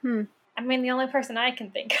 I mean, the only person I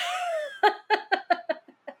can think of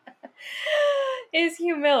is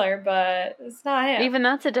Hugh Miller, but it's not him. Even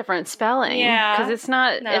that's a different spelling. Yeah. Because it's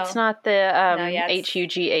not the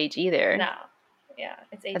H-U-G-H either. No. Yeah.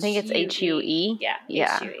 It's H-U-E. I think it's H-U-E.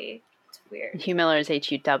 Yeah. H-U-E. It's weird. Hugh Miller is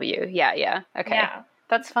H-U-W. Yeah. Okay. Yeah.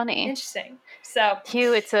 That's funny. Interesting. So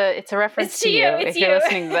Hugh, it's a reference to you if you're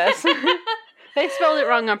listening to this. They spelled it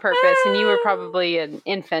wrong on purpose, and you were probably an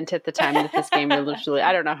infant at the time that this game was literally.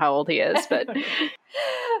 I don't know how old he is, but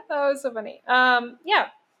oh, so funny.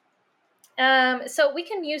 So we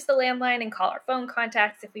can use the landline and call our phone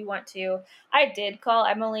contacts if we want to. I did call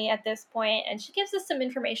Emily at this point, and she gives us some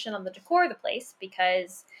information on the decor of the place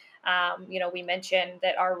because, we mentioned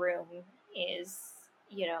that our room is,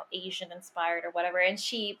 Asian inspired or whatever. And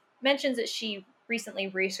she mentions that she recently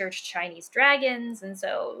researched Chinese dragons, and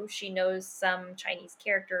so she knows some Chinese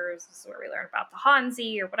characters. This is where we learn about the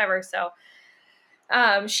Hanzi or whatever. So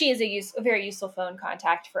she is a very useful phone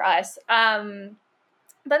contact for us. Then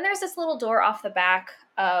there's this little door off the back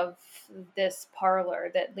of this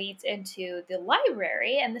parlor that leads into the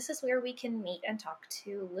library, and this is where we can meet and talk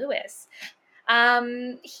to Lewis.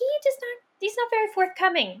 He's not very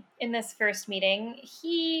forthcoming in this first meeting.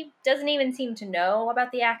 He doesn't even seem to know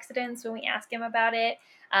about the accidents when we ask him about it.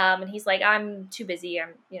 And he's like, I'm too busy.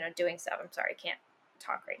 I'm, doing stuff. I'm sorry. I can't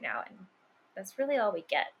talk right now. And that's really all we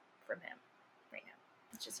get from him right now,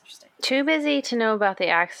 which is interesting. Too busy to know about the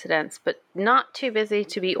accidents, but not too busy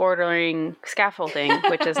to be ordering scaffolding,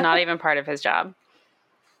 which is not even part of his job.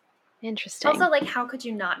 Interesting. Also, how could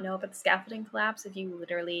you not know about the scaffolding collapse if you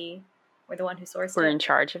literally were the one who sourced it? We're in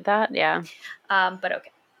charge of that, yeah. But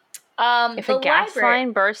okay. If a gas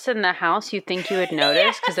line bursts in the house, you'd think you would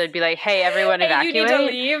notice because they'd be like, hey, everyone evacuate. You need to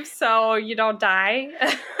leave so you don't die.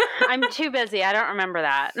 I'm too busy. I don't remember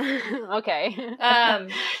that. Okay.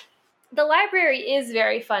 The library is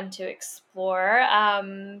very fun to explore.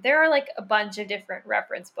 There are a bunch of different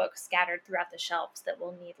reference books scattered throughout the shelves that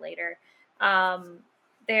we'll need later.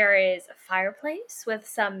 There is a fireplace with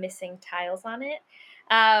some missing tiles on it.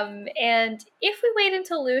 And if we wait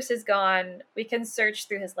until Lewis is gone, we can search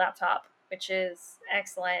through his laptop, which is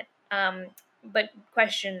excellent. But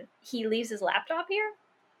question, he leaves his laptop here?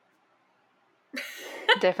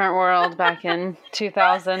 Different world back in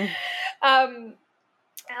 2000.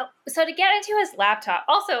 So to get into his laptop,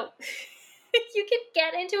 also, you can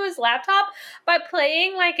get into his laptop by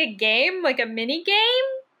playing a game, a mini game.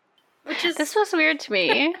 This was weird to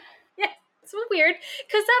me. Yeah, it's weird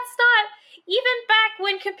because that's not even back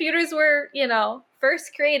when computers were,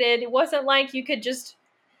 first created. It wasn't like you could just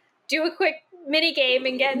do a quick mini game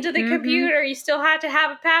and get into the computer. You still had to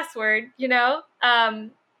have a password,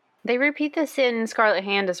 They repeat this in Scarlet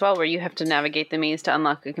Hand as well, where you have to navigate the maze to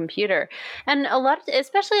unlock a computer. And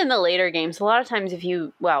especially in the later games, a lot of times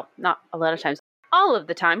not a lot of times, all of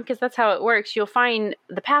the time, because that's how it works, you'll find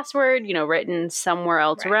the password, written somewhere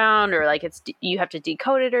else around, or like you have to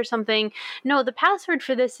decode it or something. No, the password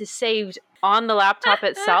for this is saved on the laptop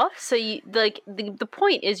itself. So the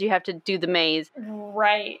point is you have to do the maze.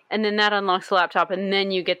 Right. And then that unlocks the laptop, and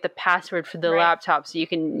then you get the password for the laptop so you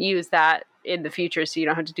can use that in the future so you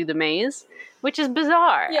don't have to do the maze, which is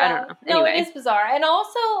bizarre. Yeah. I don't know. Anyway. No, it is bizarre. And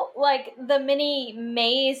also, like, the mini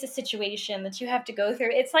maze situation that you have to go through,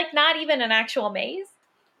 it's, like, not even an actual maze.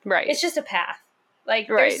 Right. It's just a path. Like,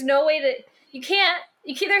 there's no way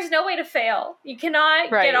there's no way to fail. You cannot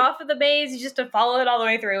get off of the maze. You just have to follow it all the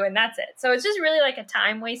way through, and that's it. So it's just really, like, a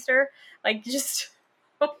time waster. Like, just,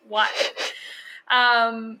 what?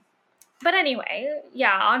 But anyway,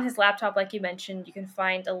 on his laptop, like you mentioned, you can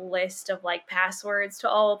find a list of, like, passwords to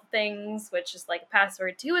all the things, which is, like, a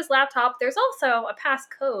password to his laptop. There's also a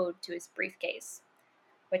passcode to his briefcase,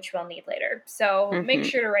 which we'll need later. So make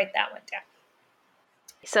sure to write that one down.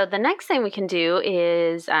 So the next thing we can do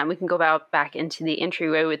is we can go back into the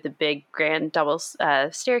entryway with the big grand double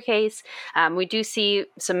staircase. We do see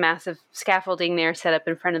some massive scaffolding there set up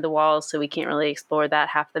in front of the walls, so we can't really explore that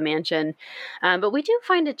half the mansion. But we do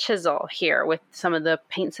find a chisel here with some of the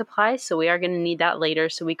paint supplies, so we are going to need that later,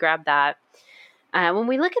 so we grab that. When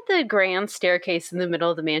we look at the grand staircase in the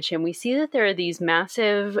middle of the mansion, we see that there are these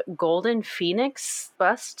massive golden phoenix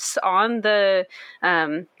busts on the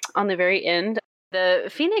very end. The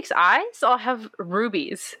phoenix eyes all have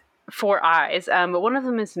rubies for eyes, but one of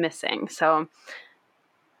them is missing, so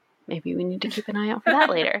maybe we need to keep an eye out for that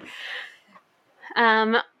later.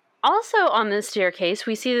 Also on this staircase,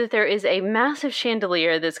 we see that there is a massive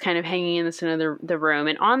chandelier that's kind of hanging in the center of the room,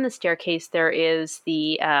 and on the staircase there is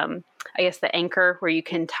the, the anchor where you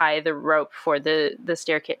can tie the rope for the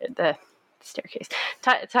staircase,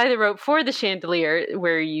 tie the rope for the chandelier,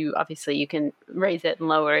 where you can raise it and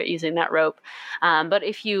lower it using that rope. But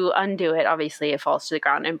if you undo it, obviously it falls to the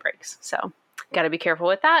ground and breaks. So got to be careful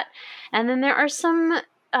with that. And then there are some,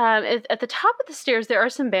 at the top of the stairs, there are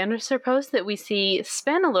some banister posts that we see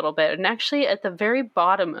spin a little bit. And actually at the very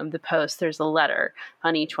bottom of the post, there's a letter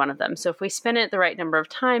on each one of them. So if we spin it the right number of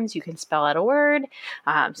times, you can spell out a word.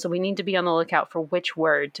 So we need to be on the lookout for which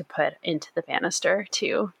word to put into the banister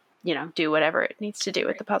to do whatever it needs to do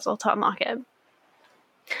with the puzzle to unlock it.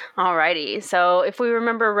 Alrighty, so if we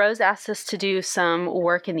remember, Rose asked us to do some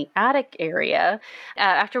work in the attic area.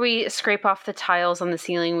 After we scrape off the tiles on the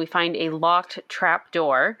ceiling, we find a locked trap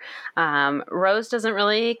door. Rose doesn't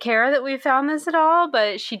really care that we found this at all,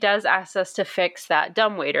 but she does ask us to fix that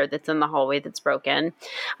dumbwaiter that's in the hallway that's broken.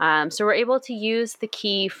 So we're able to use the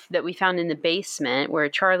key that we found in the basement where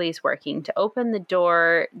Charlie's working to open the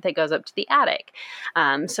door that goes up to the attic.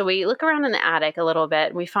 So we look around in the attic a little bit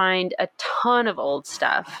and we find a ton of old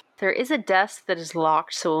stuff. There is a desk that is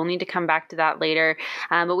locked, so we'll need to come back to that later.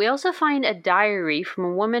 But we also find a diary from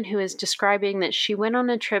a woman who is describing that she went on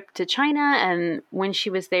a trip to China, and when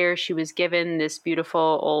she was there, she was given this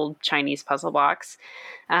beautiful old Chinese puzzle box.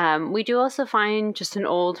 We do also find just an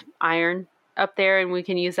old iron up there, and we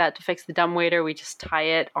can use that to fix the dumbwaiter. We just tie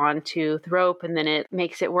it onto the rope, and then it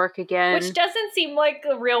makes it work again. Which doesn't seem like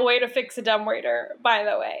a real way to fix a dumbwaiter, by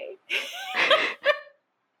the way.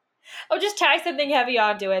 Oh, just tie something heavy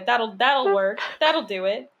onto it. That'll work. That'll do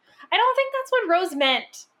it. I don't think that's what Rose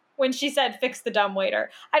meant when she said fix the dumbwaiter.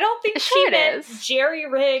 I don't think she meant jerry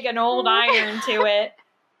rig an old iron to it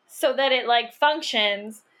so that it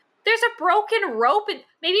functions. There's a broken rope, and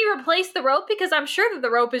maybe replace the rope, because I'm sure that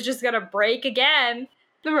the rope is just gonna break again.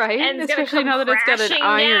 Right, and it's especially now that it's got an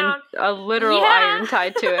iron, a literal iron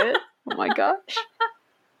tied to it. Oh my gosh.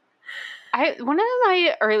 One of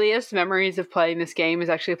my earliest memories of playing this game is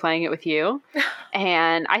actually playing it with you.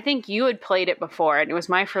 And I think you had played it before, and it was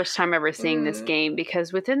my first time ever seeing this game,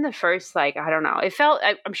 because within the first, I don't know, it felt,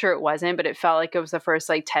 I'm sure it wasn't, but it felt like it was the first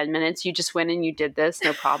 10 minutes. You just went and you did this,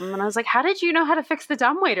 no problem. And I was like, how did you know how to fix the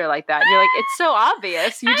dumbwaiter like that? And you're like, it's so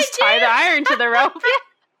obvious. You just tie the iron to the rope.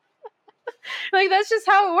 That's just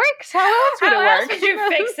how it works. How else would it work? How else would you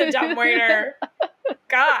fix the dumbwaiter?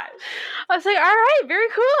 God. I was like, all right, very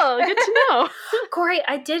cool. Good to know. Corey,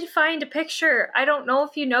 I did find a picture. I don't know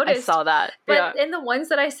if you noticed. I saw that. But in the ones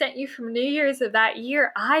that I sent you from New Year's of that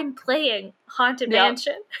year, I'm playing Haunted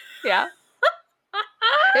Mansion. Yeah.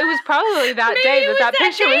 It was probably that day that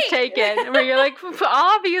picture was taken, where you're like,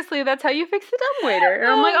 obviously that's how you fix the dumbwaiter. And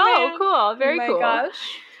I'm like, oh, cool, very cool. Gosh.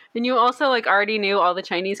 And you also like already knew all the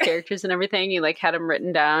Chinese characters and everything. You like had them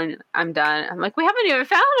written down. I'm done. I'm like, we haven't even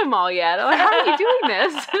found them all yet. I'm like, how are you doing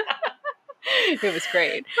this? It was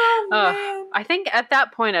great. Oh, I think at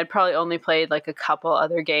that point I'd probably only played like a couple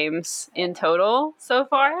other games in total so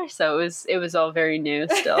far. So it was all very new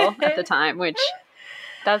still at the time, which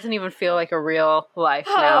doesn't even feel like a real life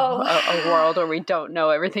now, a world where we don't know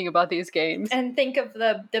everything about these games. And think of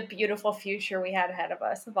the beautiful future we had ahead of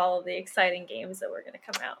us of all of the exciting games that were going to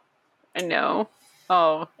come out. I know.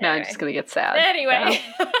 Oh, now I'm just going to get sad. Anyway.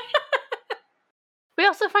 Yeah. We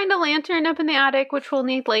also find a lantern up in the attic, which we'll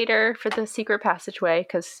need later for the secret passageway,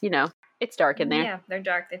 because, you know, it's dark in there. Yeah, they're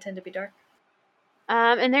dark. They tend to be dark.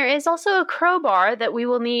 And there is also a crowbar that we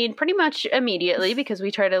will need pretty much immediately because we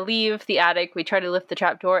try to leave the attic, we try to lift the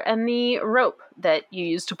trapdoor, and the rope that you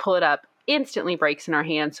use to pull it up instantly breaks in our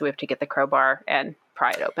hands, so we have to get the crowbar and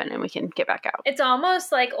pry it open, and we can get back out. It's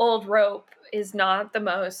almost like old rope is not the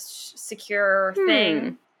most secure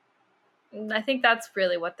thing. I think that's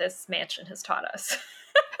really what this mansion has taught us.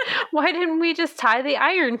 Why didn't we just tie the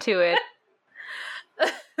iron to it?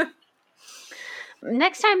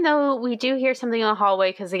 Next time, though, we do hear something in the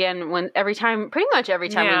hallway, because again, pretty much every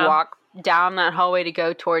time we walk down that hallway to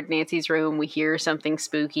go toward Nancy's room, we hear something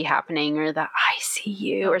spooky happening, or the I see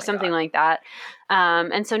you, or something like that.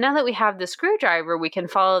 And so now that we have the screwdriver, we can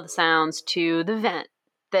follow the sounds to the vent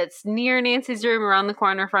that's near Nancy's room, around the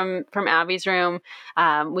corner from Abby's room.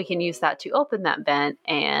 We can use that to open that vent,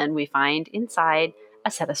 and we find inside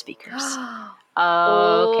a set of speakers.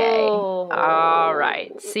 Okay. All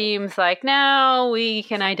right. Seems like now we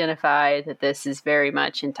can identify that this is very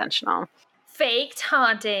much intentional. Faked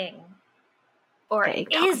haunting. Or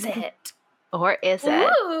is it? Or is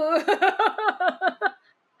it?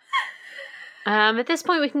 At this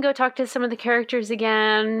point, we can go talk to some of the characters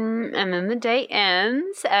again, and then the day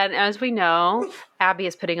ends. And as we know, Abby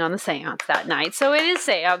is putting on the seance that night, so it is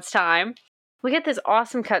seance time. We get this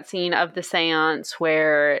awesome cutscene of the seance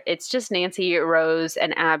where it's just Nancy, Rose,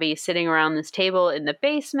 and Abby sitting around this table in the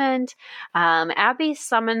basement. Abby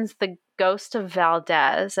summons the ghost of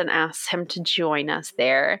Valdez and asks him to join us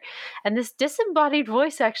there. And this disembodied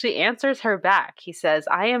voice actually answers her back. He says,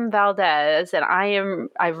 I am Valdez, and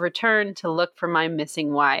I've returned to look for my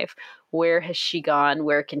missing wife. Where has she gone?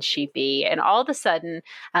 Where can she be? And all of a sudden,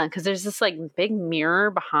 because there's this like big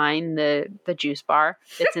mirror behind the juice bar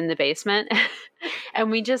that's in the basement,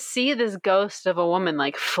 and we just see this ghost of a woman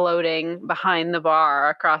like floating behind the bar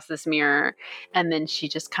across this mirror, and then she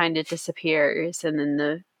just kind of disappears, and then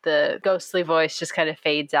the ghostly voice just kind of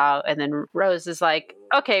fades out, and then Rose is like,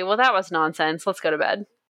 okay, well that was nonsense. Let's go to bed.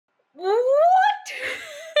 What?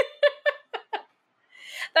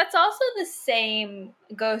 That's also the same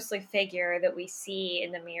ghostly figure that we see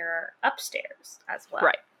in the mirror upstairs as well.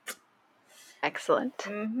 Right. Excellent.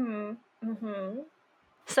 Mm-hmm. Mm-hmm.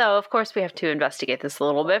 So, of course, we have to investigate this a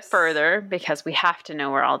little bit further because we have to know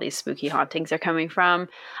where all these spooky hauntings are coming from.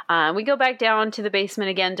 We go back down to the basement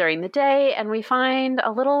again during the day, and we find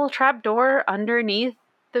a little trap door underneath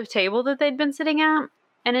the table that they'd been sitting at.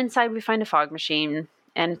 And inside we find a fog machine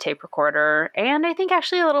and a tape recorder, and I think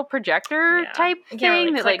actually a little projector type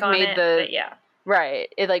thing that like made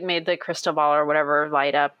it like made the crystal ball or whatever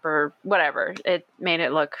light up or whatever. It made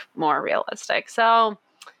it look more realistic. So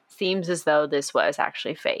seems as though this was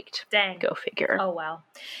actually faked. Dang. Go figure. Oh wow.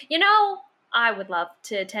 You know, I would love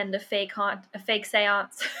to attend a fake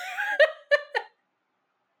seance.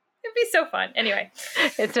 It'd be so fun. Anyway.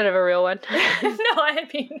 Instead of a real one. No, I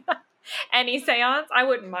mean any seance. I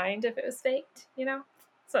wouldn't mind if it was faked, you know?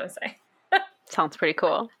 That's what I'm saying. Sounds pretty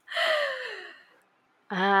cool.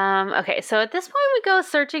 Okay, so at this point we go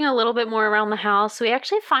searching a little bit more around the house. We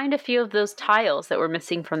actually find a few of those tiles that were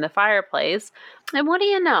missing from the fireplace. And what do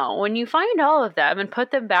you know? When you find all of them and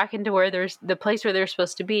put them back into where there's the place where they're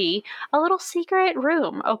supposed to be, a little secret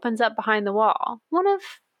room opens up behind the wall. One of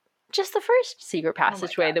just the first secret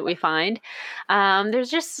passageway that we find. There's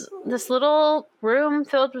just this little room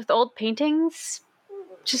filled with old paintings,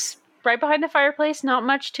 just right behind the fireplace. Not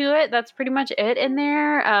much to it. That's pretty much it in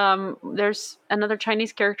there. There's another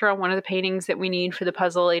Chinese character on one of the paintings that we need for the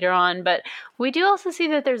puzzle later on, but we do also see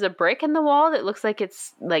that there's a brick in the wall that looks like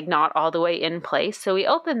it's like not all the way in place. So we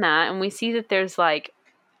open that and we see that there's like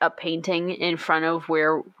a painting in front of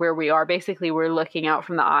where we are. Basically, we're looking out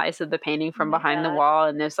from the eyes of the painting from behind the wall,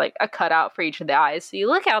 and there's like a cutout for each of the eyes. So you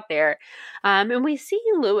look out there, and we see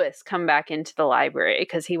Lewis come back into the library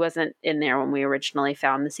because he wasn't in there when we originally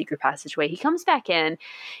found the secret passageway. He comes back in.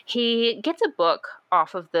 He gets a book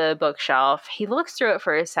off of the bookshelf. He looks through it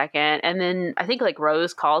for a second, and then I think like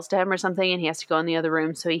Rose calls to him or something, and he has to go in the other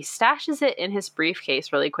room. So he stashes it in his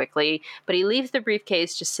briefcase really quickly, but he leaves the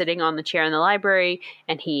briefcase just sitting on the chair in the library,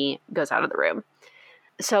 and he goes out of the room.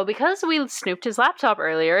 So because we snooped his laptop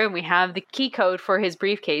earlier and we have the key code for his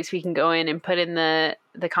briefcase, we can go in and put in the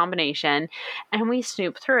combination, and we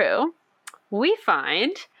snoop through. We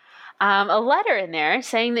find a letter in there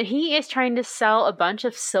saying that he is trying to sell a bunch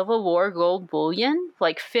of Civil War gold bullion,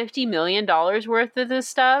 like $50 million worth of this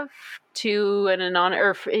stuff, to an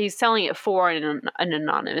anonymous, or he's selling it for an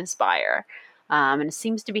anonymous buyer. And it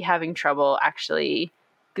seems to be having trouble actually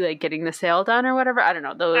like getting the sale done or whatever. I don't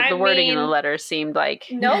know. The wording in the letter seemed like...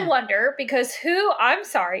 No wonder, because who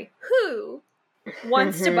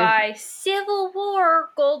wants to buy Civil War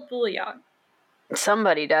gold bullion?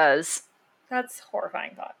 Somebody does. That's a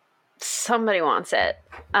horrifying thought. Somebody wants it.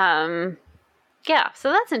 Yeah,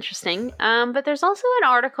 so that's interesting. But there's also an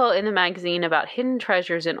article in the magazine about hidden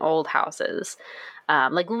treasures in old houses.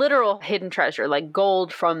 Like literal hidden treasure, like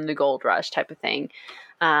gold from the gold rush type of thing.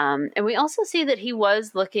 And we also see that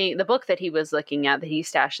the book that he was looking at that he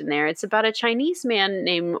stashed in there, it's about a Chinese man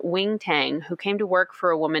named Wing Tang who came to work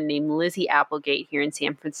for a woman named Lizzie Applegate here in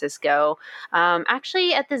San Francisco,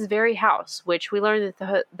 actually at this very house, which we learned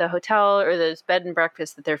that the hotel or this bed and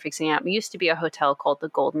breakfast that they're fixing up used to be a hotel called the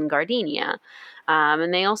Golden Gardenia.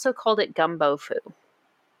 And they also called it Gumbo Fu.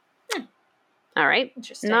 All right.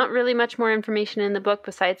 Interesting. Not really much more information in the book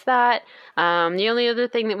besides that. The only other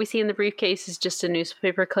thing that we see in the briefcase is just a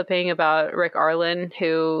newspaper clipping about Rick Arlen,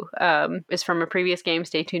 who is from a previous game,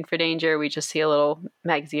 Stay Tuned for Danger. We just see a little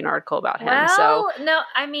magazine article about him. No,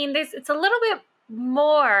 I mean, it's a little bit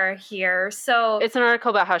more here. So it's an article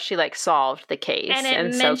about how she like solved the case, and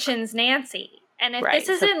it mentions Nancy. And if this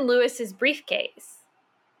is in Lewis's briefcase,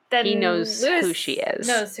 then he knows who she is.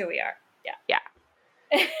 Knows who we are. Yeah.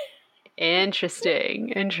 Interesting.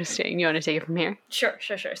 You want to take it from here? Sure.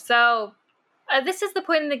 So this is the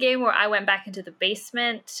point in the game where I went back into the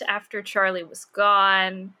basement after Charlie was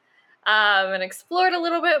gone and explored a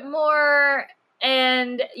little bit more.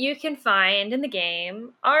 And you can find in the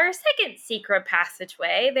game our second secret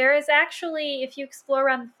passageway. There is actually, if you explore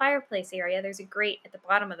around the fireplace area, there's a grate at the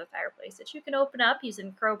bottom of the fireplace that you can open up using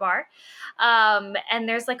a crowbar. And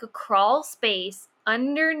there's like a crawl space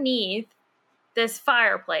underneath this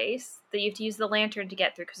fireplace that you have to use the lantern to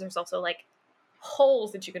get through, because there's also like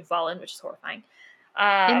holes that you can fall in, which is horrifying.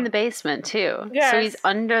 In the basement too. Yes. So he's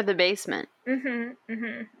under the basement.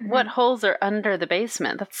 What holes are under the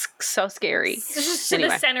basement? That's so scary. Just to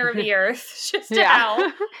the center of the earth. Just to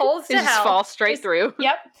hell. Holes to hell. Just fall straight through.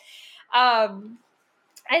 Yep.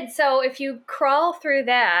 And so if you crawl through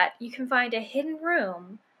that, you can find a hidden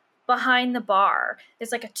room behind the bar.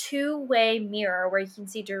 There's like a two-way mirror where you can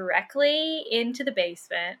see directly into the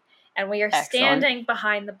basement, and we are standing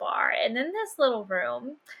behind the bar. And in this little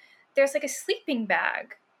room, there's like a sleeping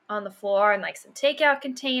bag on the floor and like some takeout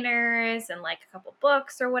containers and like a couple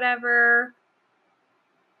books or whatever.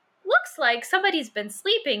 Looks like somebody's been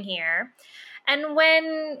sleeping here. And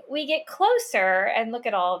when we get closer and look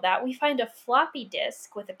at all of that, we find a floppy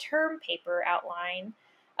disk with a term paper outline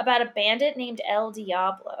about a bandit named El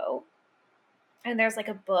Diablo. And there's like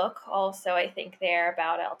a book also, I think, there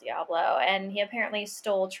about El Diablo. And he apparently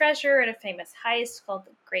stole treasure in a famous heist called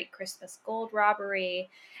the Great Christmas Gold Robbery.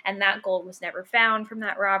 And that gold was never found from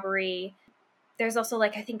that robbery. There's also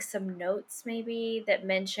like, I think, some notes maybe that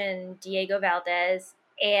mention Diego Valdez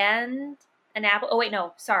and an apple. Oh, wait,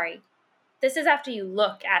 no, sorry. This is after you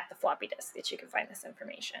look at the floppy disk that you can find this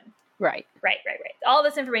information. Right. All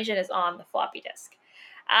this information is on the floppy disk.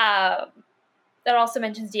 That also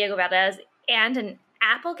mentions Diego Valdez and an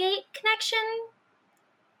Applegate connection.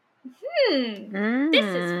 This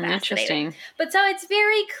is fascinating. Interesting. But so it's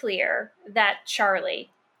very clear that Charlie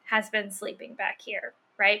has been sleeping back here,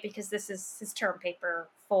 right? Because this is his term paper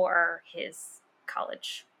for his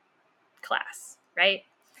college class, right?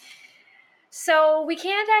 So we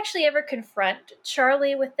can't actually ever confront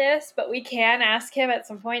Charlie with this, but we can ask him at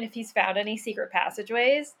some point if he's found any secret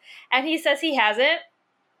passageways. And he says he hasn't.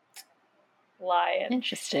 Lying.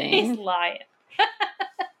 Interesting. He's lying.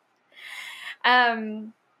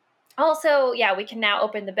 Also, we can now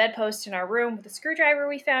open the bedpost in our room with a screwdriver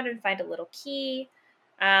we found and find a little key.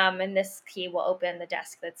 And this key will open the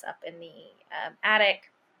desk that's up in the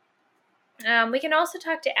attic. We can also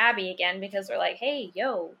talk to Abby again because we're like, hey,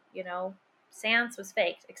 Sans was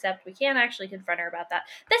faked, except we can't actually confront her about that.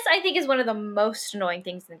 This, I think, is one of the most annoying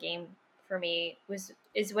things in the game for me,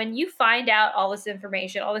 is when you find out all this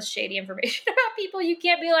information, all this shady information about people, you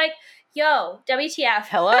can't be like, yo, WTF.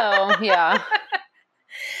 Hello, yeah.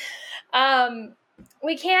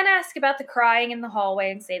 we can ask about the crying in the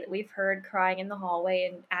hallway and say that we've heard crying in the hallway,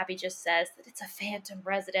 and Abby just says that it's a phantom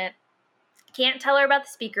resident. Can't tell her about the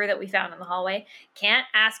speaker that we found in the hallway. Can't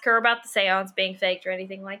ask her about the seance being faked or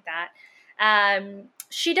anything like that.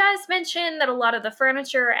 She does mention that a lot of the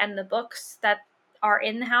furniture and the books that are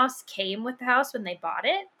in the house came with the house when they bought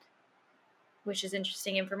it, which is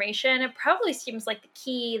interesting information. It probably seems like the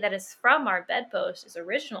key that is from our bedpost is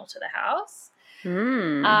original to the house. We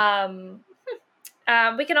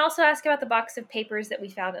can also ask about the box of papers that we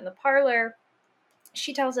found in the parlor.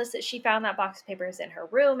 She tells us that she found that box of papers in her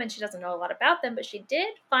room, and she doesn't know a lot about them, but she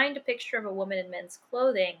did find a picture of a woman in men's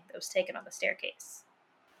clothing that was taken on the staircase.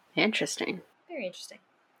 Interesting. Very interesting.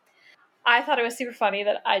 I thought it was super funny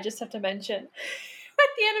that I just have to mention at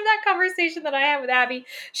the end of that conversation that I had with Abby,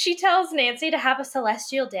 she tells Nancy to have a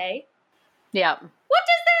celestial day. Yeah. What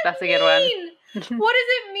does that mean? That's a good one. What does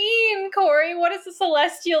it mean, Corey? What is a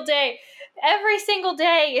celestial day? Every single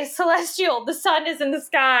day is celestial. The sun is in the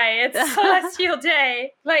sky. It's a celestial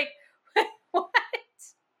day. Like, what?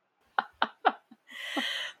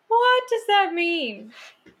 What does that mean?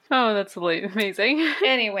 Oh, that's amazing.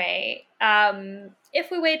 Anyway, if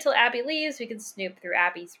we wait till Abby leaves, we can snoop through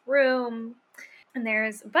Abby's room. And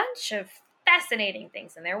there's a bunch of fascinating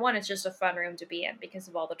things in there. One is just a fun room to be in because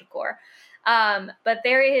of all the decor. But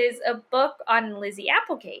there is a book on Lizzie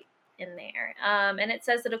Applegate in there. And it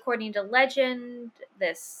says that according to legend,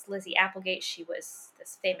 this Lizzie Applegate, she was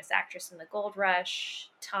this famous actress in the Gold Rush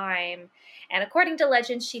time. And according to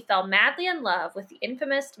legend, she fell madly in love with the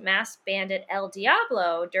infamous masked bandit El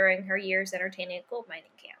Diablo during her years entertaining at gold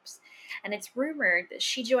mining camps. And it's rumored that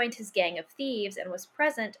she joined his gang of thieves and was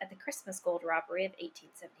present at the Christmas gold robbery of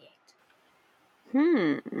 1878.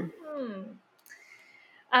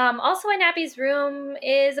 Also in Abby's room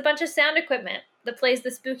is a bunch of sound equipment that plays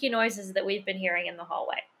the spooky noises that we've been hearing in the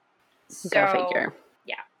hallway. Go figure.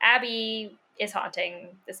 Yeah, Abby is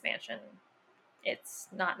haunting this mansion. It's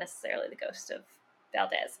not necessarily the ghost of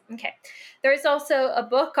Valdez. Okay. There's also a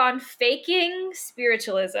book on faking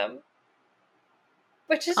spiritualism,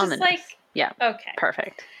 which is just like, yeah, okay,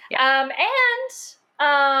 perfect. Yeah.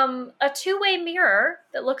 And a two-way mirror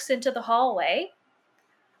that looks into the hallway.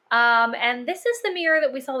 And this is the mirror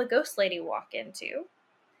that we saw the ghost lady walk into.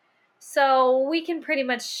 So we can pretty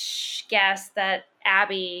much guess that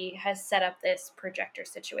Abby has set up this projector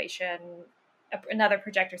situation, another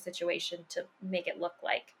projector situation, to make it look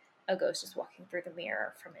like a ghost is walking through the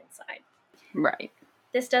mirror from inside. Right.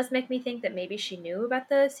 This does make me think that maybe she knew about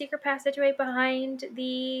the secret passageway behind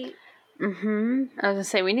the... I was going to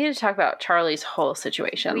say, we need to talk about Charlie's whole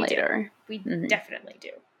situation later. We definitely do.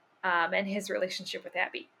 And his relationship with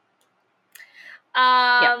Abby.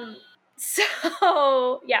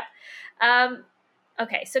 So, yeah.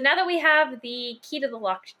 Okay, so now that we have the key to the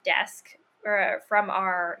locked desk from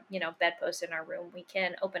our, bedpost in our room, we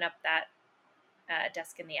can open up that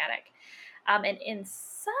desk in the attic. And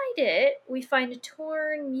inside it, we find a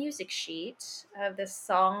torn music sheet of this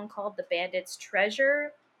song called The Bandit's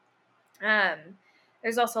Treasure.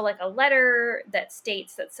 There's also like a letter that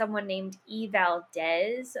states that someone named E.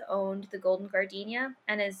 Valdez owned the Golden Gardenia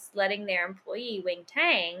and is letting their employee, Wing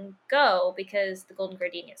Tang, go because the Golden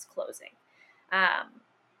Gardenia is closing.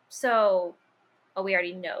 So we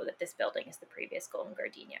already know that this building is the previous Golden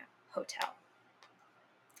Gardenia Hotel.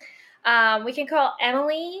 We can call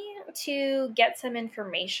Emily to get some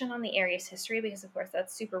information on the area's history because, of course,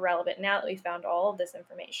 that's super relevant now that we found all of this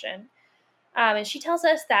information. And she tells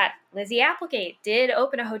us that Lizzie Applegate did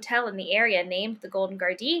open a hotel in the area named the Golden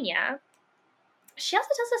Gardenia. She also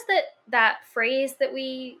tells us that phrase that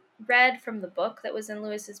we read from the book that was in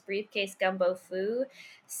Lewis's briefcase, Gumbo Foo,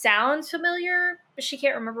 sounds familiar, but she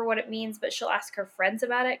can't remember what it means, but she'll ask her friends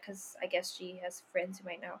about it because I guess she has friends who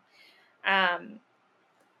might know.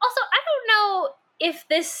 Also, I don't know if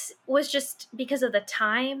this was just because of the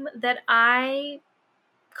time that I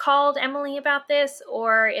called Emily about this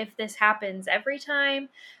or if this happens every time.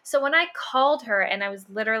 So when I called her and I was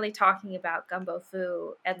literally talking about Gumbo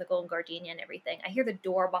Foo and the Golden Gardenia and everything, I hear the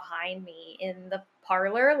door behind me in the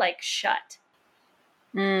parlor shut.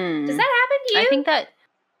 Does that happen to you? I think that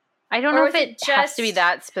I don't know if it has to be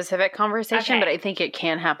that specific conversation, but I think it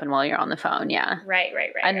can happen while you're on the phone. Yeah. Right.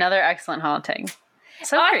 Another excellent haunting.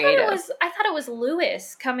 So creative. I thought it was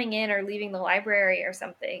Lewis coming in or leaving the library or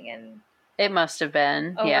something, and it must have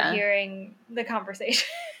been overhearing the conversation.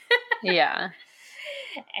 Yeah.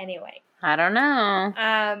 Anyway, I don't know.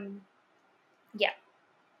 Yeah.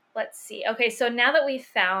 Let's see. Okay, so now that we've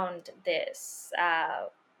found this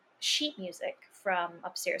sheet music from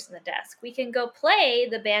upstairs in the desk, we can go play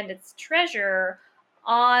The Bandit's Treasure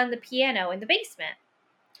on the piano in the basement.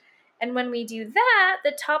 And when we do that,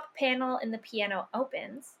 the top panel in the piano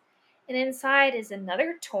opens, and inside is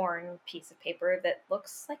another torn piece of paper that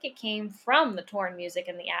looks like it came from the torn music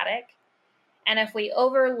in the attic. And if we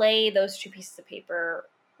overlay those two pieces of paper,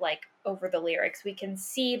 like over the lyrics, we can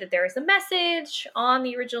see that there is a message on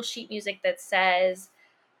the original sheet music that says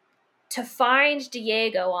to find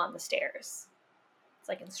Diego on the stairs. It's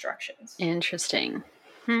like instructions. Interesting.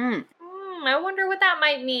 I wonder what that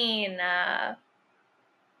might mean.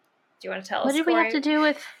 Do you want to tell us? What did we have to do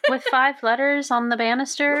with 5 letters on the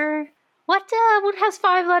banister? What has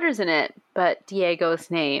 5 letters in it but Diego's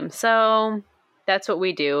name? So that's what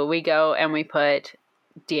we do. We go and we put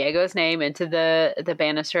Diego's name into the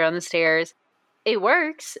banister on the stairs. It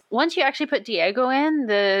works. Once you actually put Diego in,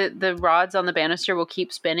 the rods on the banister will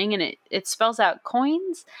keep spinning, and it spells out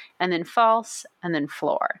coins, and then false, and then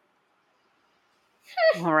floor.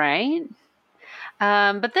 All right.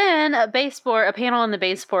 But then a panel on the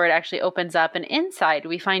baseboard actually opens up, and inside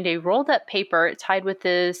we find a rolled up paper tied with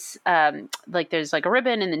this, there's like a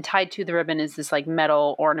ribbon, and then tied to the ribbon is this like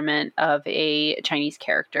metal ornament of a Chinese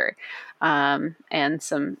character. And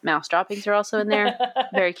some mouse droppings are also in there.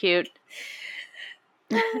 Very cute.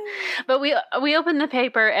 But we open the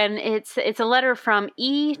paper, and it's a letter from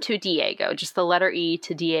E to Diego, just the letter E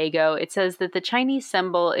to Diego. It says that the Chinese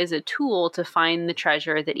symbol is a tool to find the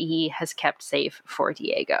treasure that E has kept safe for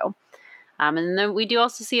Diego. And then we do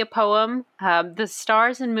also see a poem. The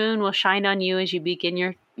stars and moon will shine on you as you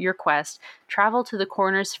begin your quest. Travel to the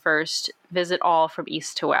corners first, visit all from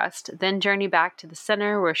east to west. Then journey back to the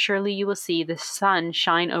center, where surely you will see the sun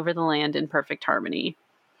shine over the land in perfect harmony.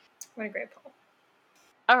 What a great poem.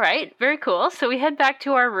 All right, very cool. So we head back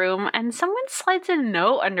to our room, and someone slides a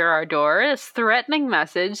note under our door. This threatening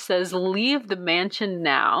message says, "Leave the mansion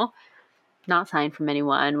now." Not signed from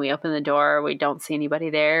anyone. We open the door. We don't see anybody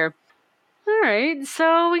there. All right,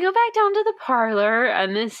 so we go back down to the parlor,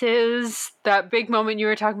 and this is that big moment you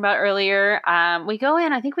were talking about earlier. We go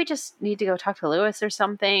in. I think we just need to go talk to Lewis or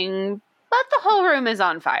something, but the whole room is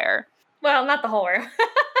on fire. Well, not the whole room.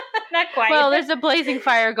 Not quite. Well, there's a blazing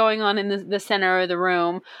fire going on in the center of the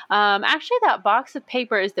room. Actually, that box of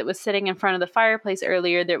papers that was sitting in front of the fireplace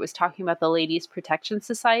earlier that was talking about the Ladies Protection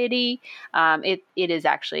Society,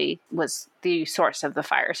 was the source of the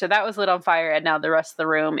fire. So that was lit on fire, and now the rest of the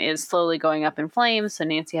room is slowly going up in flames. So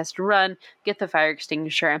Nancy has to run, get the fire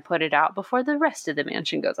extinguisher, and put it out before the rest of the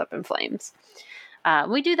mansion goes up in flames.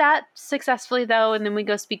 We do that successfully, though, and then we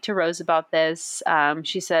go speak to Rose about this.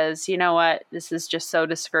 She says, you know what, this is just so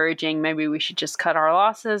discouraging. Maybe we should just cut our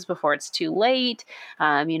losses before it's too late.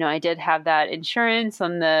 I did have that insurance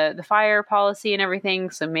on the fire policy and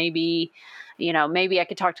everything, so maybe I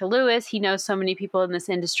could talk to Lewis. He knows so many people in this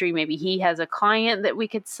industry. Maybe he has a client that we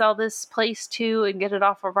could sell this place to and get it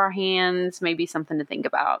off of our hands. Maybe something to think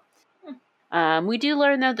about. We do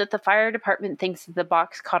learn, though, that the fire department thinks that the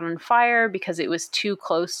box caught on fire because it was too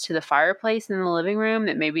close to the fireplace in the living room,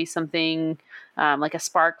 that maybe something like a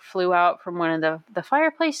spark flew out from one of the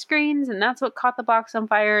fireplace screens, and that's what caught the box on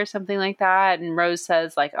fire or something like that. And Rose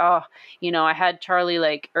says, I had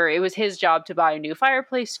Charlie, or it was his job to buy a new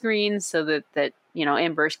fireplace screen so that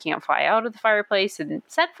embers can't fly out of the fireplace and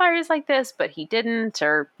set fires like this, but he didn't,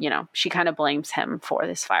 or, she kind of blames him for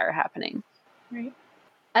this fire happening. Right.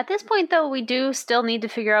 At this point, though, we do still need to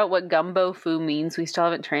figure out what gumbo foo means. We still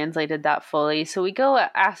haven't translated that fully. So we go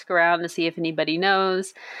ask around to see if anybody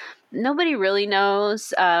knows. Nobody really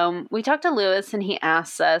knows. We talked to Lewis, and he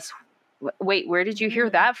asks us, wait, where did you hear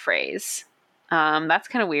that phrase? That's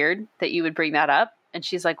kind of weird that you would bring that up. And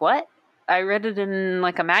she's like, what? I read it in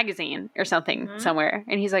a magazine or something somewhere.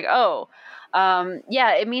 And he's like,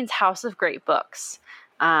 yeah, it means House of Great Books.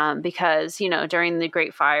 Because, during the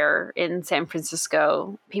Great Fire in San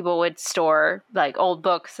Francisco, people would store old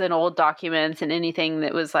books and old documents and anything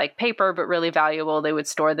that was paper but really valuable. They would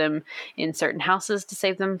store them in certain houses to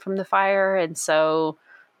save them from the fire. And so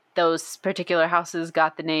those particular houses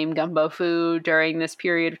got the name Gumbo Foo during this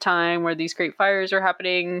period of time where these great fires are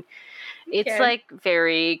happening. It's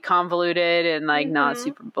very convoluted and not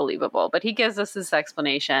super believable. But he gives us this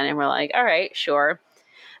explanation, and we're like, all right, sure.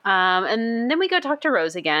 And then we go talk to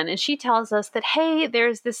Rose again, and she tells us that, hey,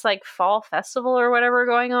 there's this fall festival or whatever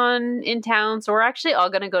going on in town. So we're actually all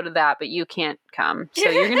going to go to that, but you can't come. So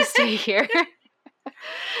you're going to stay here.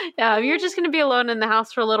 You're just going to be alone in the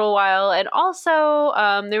house for a little while. And also,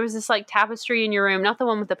 there was this tapestry in your room, not the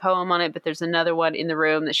one with the poem on it, but there's another one in the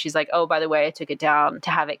room that she's like, oh, by the way, I took it down to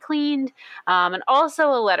have it cleaned. And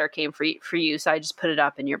also a letter came for you. So I just put it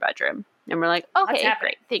up in your bedroom. And we're like, okay,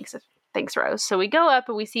 great. Thanks. Thanks, Rose. So we go up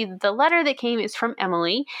and we see that the letter that came is from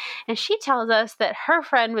Emily, and she tells us that her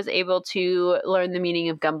friend was able to learn the meaning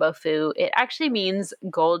of Gumbo Fu. It actually means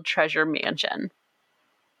Gold Treasure Mansion.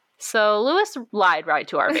 So Lewis lied right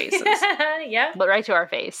to our faces. Yeah. But right to our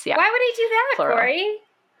face, yeah. Why would he do that, Plural. Corey?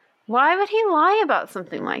 Why would he lie about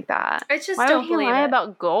something like that? I just Why don't would he believe lie it.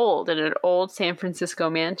 about gold in an old San Francisco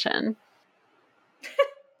mansion?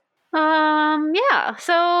 Yeah.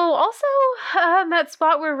 So also, that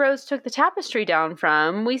spot where Rose took the tapestry down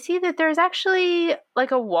from, we see that there's actually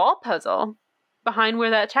like a wall puzzle behind where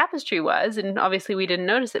that tapestry was. And obviously we didn't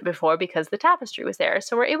notice it before because the tapestry was there.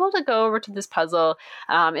 So we're able to go over to this puzzle.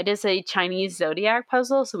 It is a Chinese zodiac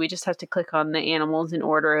puzzle. So we just have to click on the animals in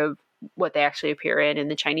order of what they actually appear in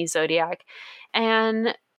the Chinese zodiac.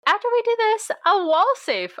 And after we do this, a wall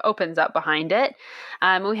safe opens up behind it.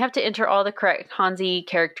 We have to enter all the correct Hanzi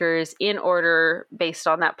characters in order based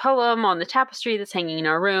on that poem on the tapestry that's hanging in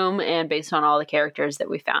our room and based on all the characters that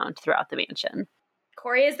we found throughout the mansion.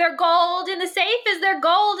 Corey, is there gold in the safe? Is there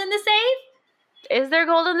gold in the safe? Is there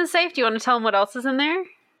gold in the safe? Do you want to tell them what else is in there?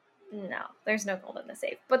 No, there's no gold in the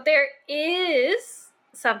safe. But there is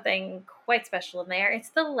something quite special in there. It's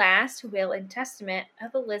the last will and testament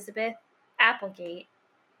of Elizabeth Applegate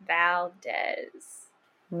Valdez.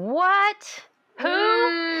 What? Who?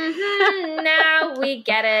 Mm-hmm. Now we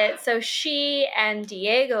get it. So she and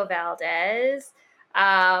Diego Valdez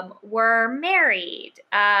were married,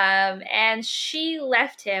 and she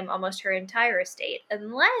left him almost her entire estate,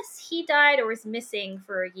 unless he died or was missing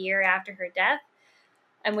for a year after her death,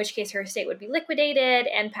 in which case her estate would be liquidated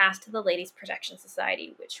and passed to the Ladies' Protection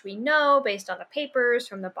Society, which we know, based on the papers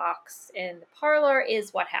from the box in the parlor,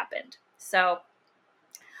 is what happened. So,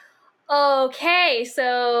 okay,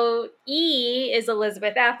 so E is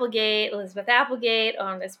Elizabeth Applegate. Elizabeth Applegate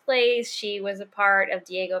owned this place. She was a part of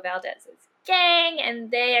Diego Valdez's gang, and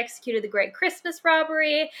they executed the Great Christmas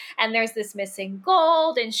Robbery, and there's this missing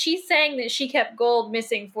gold, and she's saying that she kept gold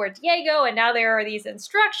missing for Diego, and now there are these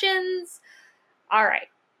instructions. All right,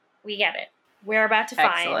 we get it. We're about to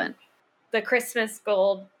find the Christmas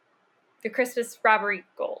gold, the Christmas robbery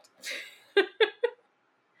gold.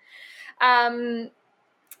 In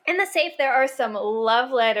the safe, there are some love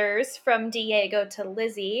letters from Diego to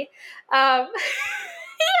Lizzie.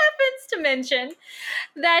 He happens to mention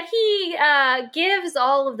that he gives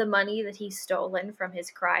all of the money that he's stolen from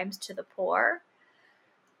his crimes to the poor.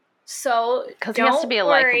 So, because he has to be a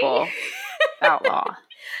likable outlaw.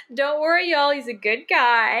 Don't worry, y'all. He's a good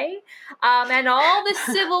guy. And all the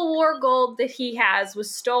Civil War gold that he has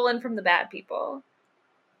was stolen from the bad people.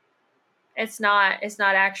 It's not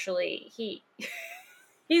actually he's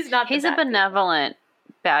not. He's a benevolent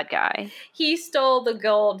bad guy. He stole the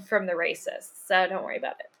gold from the racists, so don't worry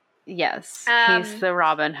about it. Yes, he's the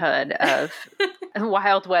Robin Hood of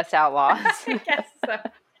Wild West outlaws. I guess so.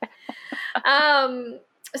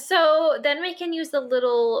 So then we can use the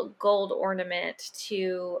little gold ornament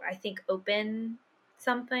to, I think, open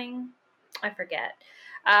something. I forget.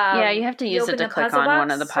 Yeah, you have to use it to click on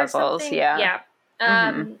one of the puzzles. Yeah.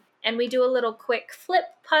 And we do a little quick flip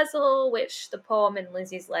puzzle, which the poem in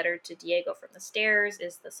Lizzie's letter to Diego from the stairs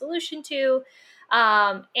is the solution to.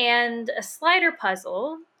 And a slider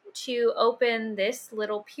puzzle to open this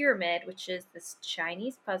little pyramid, which is this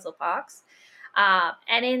Chinese puzzle box.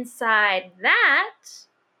 And inside that,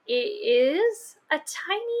 it is a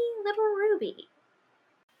tiny little ruby.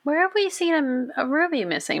 Where have we seen a ruby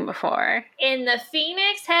missing before? In the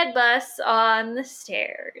Phoenix head bus on the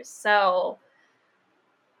stairs. So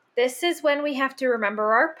this is when we have to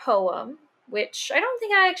remember our poem, which I don't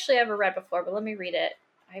think I actually ever read before, but let me read it.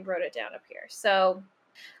 I wrote it down up here. So,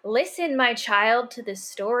 listen, my child, to this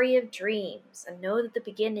story of dreams, and know that the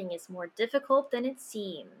beginning is more difficult than it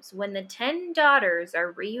seems. When the 10 daughters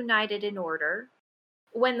are reunited in order,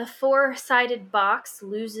 when the 4-sided box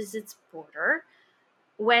loses its border,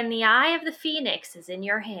 when the eye of the phoenix is in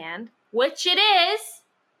your hand, which it is,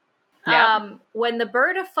 when the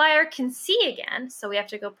bird of fire can see again, so we have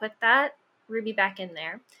to go put that ruby back in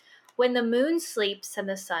there, when the moon sleeps and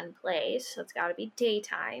the sun plays, so it's got to be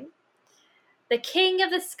daytime, the king of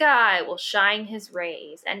the sky will shine his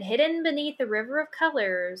rays, and hidden beneath a river of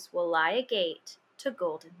colors will lie a gate to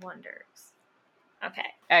golden wonders.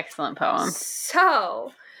 Okay. Excellent poem.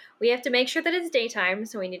 So, we have to make sure that it's daytime,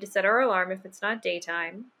 so we need to set our alarm if it's not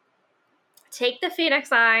daytime. Take the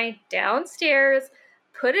phoenix eye downstairs,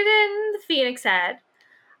 put it in the phoenix head,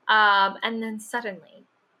 and then suddenly,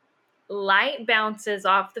 light bounces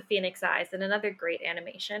off the phoenix eyes in another great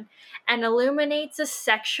animation and illuminates a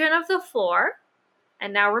section of the floor.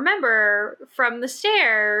 And now remember, from the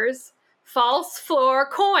stairs, false floor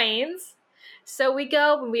coins. So we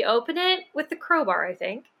go, when we open it with the crowbar, I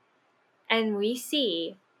think, and we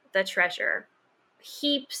see the treasure.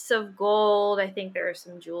 Heaps of gold. I think there are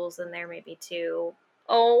some jewels in there, maybe 2.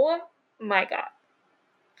 Oh my God.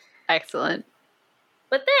 Excellent.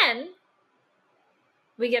 But then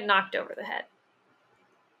we get knocked over the head.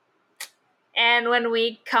 And when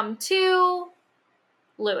we come to,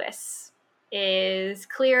 Lewis is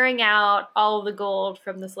clearing out all of the gold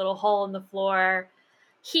from this little hole in the floor.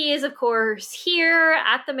 He is, of course, here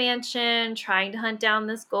at the mansion trying to hunt down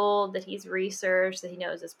this gold that he's researched, that he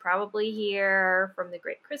knows is probably here from the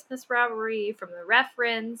Great Christmas Robbery, from the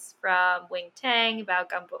reference from Wing Tang about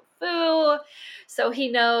Gumbo Fu. So he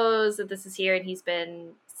knows that this is here, and he's been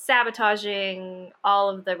sabotaging all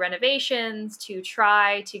of the renovations to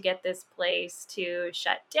try to get this place to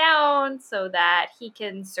shut down so that he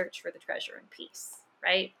can search for the treasure in peace,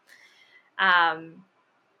 right?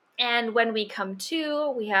 And when we come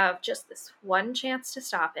to, we have just this one chance to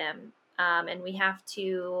stop him, and we have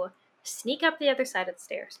to sneak up the other side of the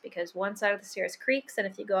stairs, because one side of the stairs creaks, and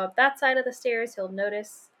if you go up that side of the stairs, he'll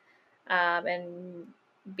notice and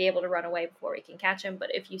be able to run away before we can catch him.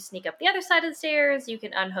 But if you sneak up the other side of the stairs, you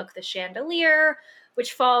can unhook the chandelier,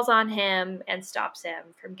 which falls on him and stops him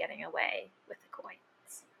from getting away with the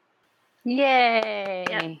coins. Yay!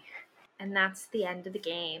 Yep. And that's the end of the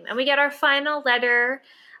game. And we get our final letter,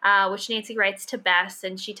 which Nancy writes to Bess,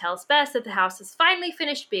 and she tells Bess that the house is finally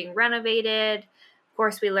finished being renovated. Of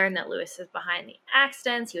course, we learn that Lewis is behind the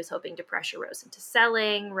accidents. He was hoping to pressure Rose into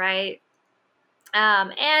selling, right?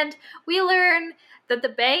 And we learn that the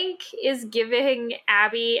bank is giving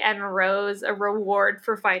Abby and Rose a reward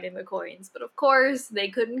for finding the coins. But of course, they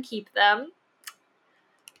couldn't keep them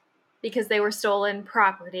because they were stolen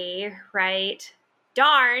property, right?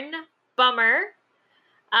 Darn. Bummer.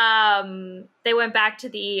 They went back to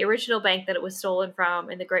the original bank that it was stolen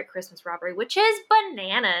from in the Great Christmas Robbery, which is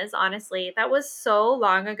bananas, honestly. That was so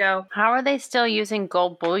long ago. How are they still using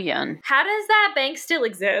gold bullion? How does that bank still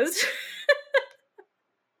exist?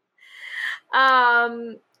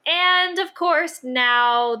 And of course,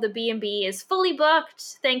 now the B&B is fully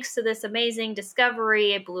booked thanks to this amazing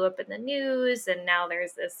discovery. It blew up in the news, and now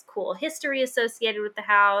there's this cool history associated with the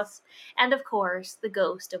house. And of course, the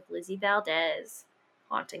ghost of Lizzie Valdez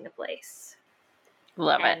haunting the place.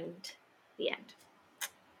 Love it. And the end.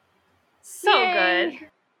 So Yay. good.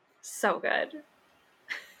 So good.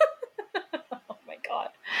 Oh my God.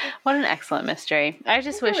 What an excellent mystery. I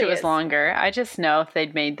just wish it was longer. I just know if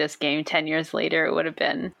they'd made this game 10 years later, it would have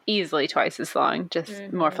been easily twice as long,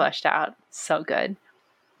 just more fleshed out. So good.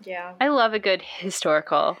 Yeah. I love a good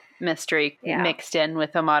historical mystery mixed in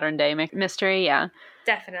with a modern day mystery. Yeah.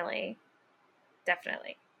 Definitely.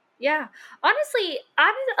 Yeah. Honestly,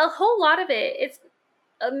 a whole lot of it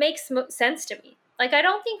makes sense to me. Like, I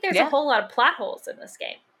don't think there's a whole lot of plot holes in this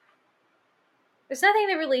game. There's nothing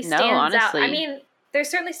that really stands out. I mean, there's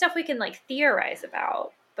certainly stuff we can, like, theorize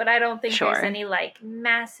about, but I don't think there's any, like,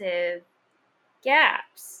 massive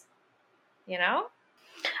gaps, you know?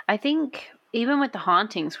 I think even with the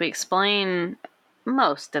hauntings, we explain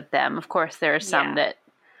most of them. Of course, there are some that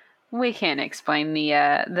we can't explain.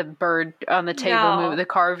 The bird on the table, the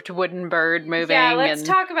carved wooden bird moving. Yeah, let's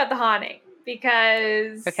talk about the haunting,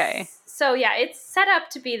 because... Okay. So, yeah, it's set up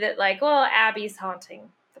to be that, like, well, Abby's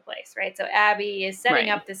haunting the place, right? So Abby is setting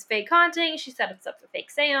up this fake haunting. She sets up the fake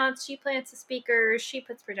seance. She plants the speakers. She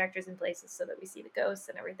puts projectors in places so that we see the ghosts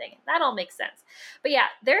and everything. And that all makes sense. But yeah,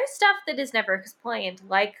 there is stuff that is never explained,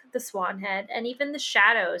 like the swan head and even the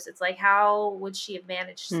shadows. It's like, how would she have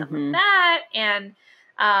managed some of that? And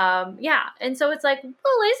and so it's like, well,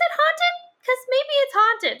 is it haunted? Because maybe it's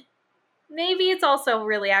haunted. Maybe it's also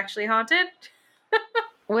really actually haunted.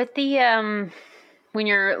 With the when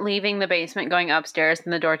you're leaving the basement going upstairs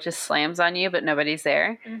and the door just slams on you but nobody's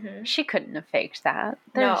there, she couldn't have faked that.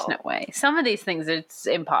 There's no way. Some of these things, it's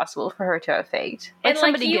impossible for her to have faked. Like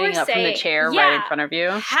somebody getting up from the chair right in front of you.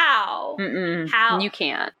 How? How? You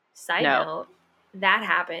can't. Side note, that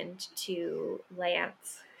happened to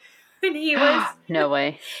Lance. And he was... No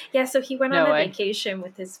way. Yeah, so he went on a vacation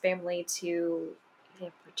with his family to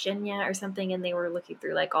Virginia or something, and they were looking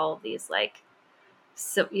through like all of these like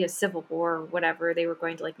Civil War or whatever. They were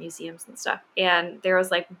going to like museums and stuff, and there was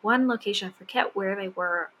like one location, I forget where they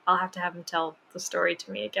were. I'll have to have him tell the story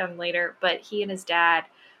to me again later, but he and his dad,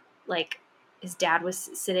 like his dad was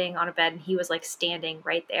sitting on a bed and he was like standing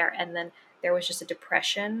right there, and then there was just a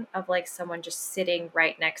depression of like someone just sitting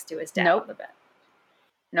right next to his dad on the bed.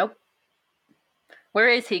 Nope. Where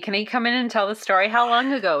is he? Can he come in and tell the story? How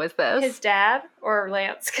long ago was this? His dad or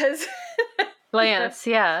Lance? Because Lance,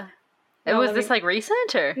 yeah. Was this like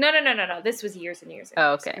recent or? No. This was years and years ago.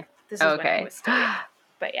 Oh, okay. This is when I was still young.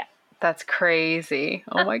 But yeah. That's crazy.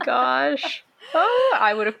 Oh my gosh. Oh,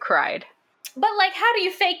 I would have cried. But like, how do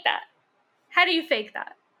you fake that? How do you fake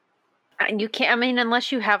that? You can't, I mean,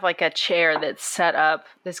 unless you have like a chair that's set up,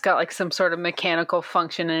 that's got like some sort of mechanical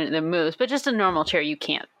function in it that moves, but just a normal chair, you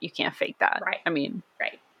can't fake that. Right. I mean,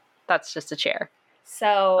 right. That's just a chair.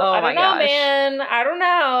 So, I don't know, man. I don't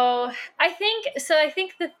know. I think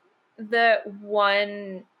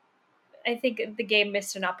the game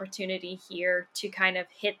missed an opportunity here to kind of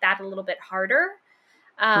hit that a little bit harder.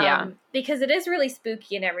 Because it is really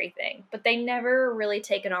spooky and everything, but they never really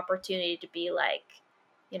take an opportunity to be like,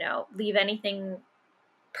 you know, leave anything,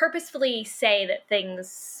 purposefully say that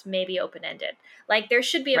things may be open-ended. Like, there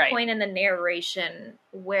should be a point in the narration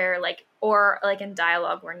where, like, or like in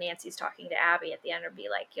dialogue where Nancy's talking to Abby at the end, or be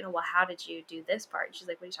like, you know, well, how did you do this part? And she's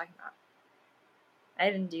like, what are you talking about? I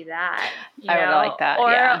didn't do that. I would like that,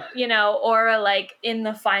 or, you know, or like in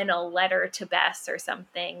the final letter to Bess or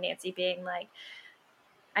something, Nancy being like,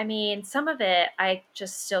 I mean, some of it I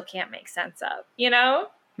just still can't make sense of, you know?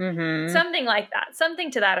 Mm-hmm. Something like that. Something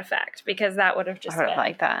to that effect, because that would have just been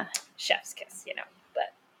like that. Chef's kiss, you know?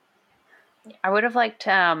 But yeah. I would have liked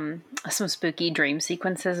some spooky dream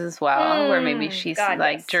sequences as well, where maybe she's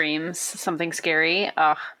dreams something scary.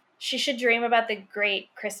 Ugh. She should dream about the great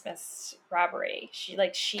Christmas robbery. She's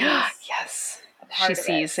yes. She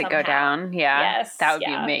sees it somehow. Go down. Yeah. Yes. That would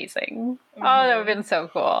be amazing. Mm-hmm. Oh, that would have been so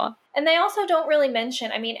cool. And they also don't really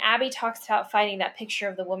mention, I mean, Abby talks about finding that picture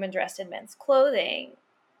of the woman dressed in men's clothing.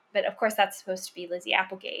 But of course that's supposed to be Lizzie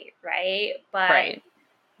Applegate, right? But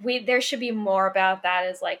there should be more about that,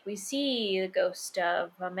 as like, we see the ghost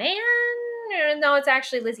of a man. No, it's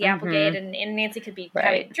actually Lizzie Applegate, and Nancy could be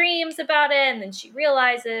having dreams about it, and then she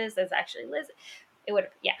realizes there's actually Lizzie. It would,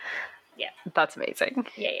 yeah. That's amazing.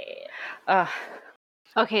 Yeah.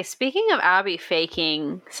 Okay, speaking of Abby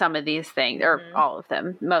faking some of these things, or all of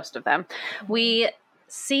them, most of them, we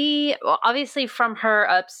see, well, obviously from her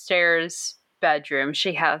upstairs bedroom,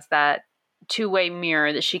 she has that two-way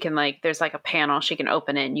mirror that she can, like, there's like a panel she can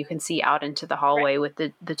open it, and you can see out into the hallway with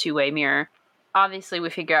the two-way mirror. Obviously, we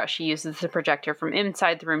figure out she uses the projector from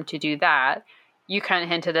inside the room to do that. You kind of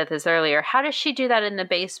hinted at this earlier. How does she do that in the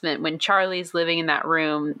basement when Charlie's living in that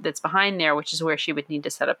room that's behind there, which is where she would need to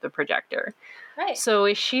set up the projector? Right. So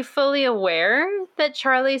is she fully aware that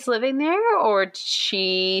Charlie's living there, or did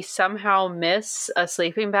she somehow miss a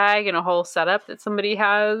sleeping bag and a whole setup that somebody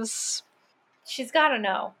has? She's got to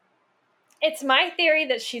know. It's my theory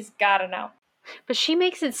that she's got to know. But she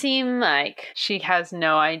makes it seem like she has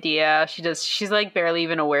no idea. She's like barely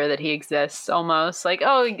even aware that he exists, almost. Like,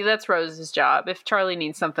 oh, that's Rose's job. If Charlie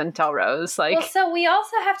needs something, tell Rose. Like, well, so we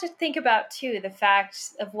also have to think about, too, the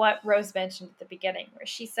fact of what Rose mentioned at the beginning, where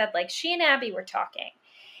she said, like, she and Abby were talking.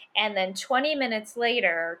 And then 20 minutes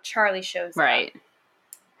later, Charlie shows up. Right.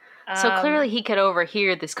 So clearly he could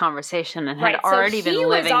overhear this conversation and had so already been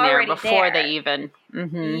living there before they even...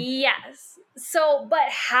 Mm-hmm. Yes. So, but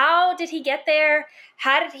how did he get there?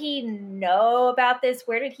 How did he know about this?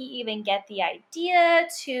 Where did he even get the idea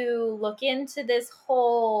to look into this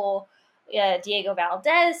whole Diego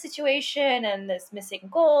Valdez situation and this missing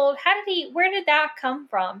gold? Where did that come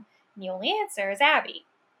from? And the only answer is Abby.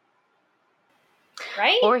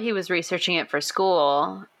 Right? Or he was researching it for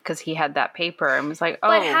school because he had that paper and was like, oh,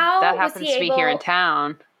 that happens to be here in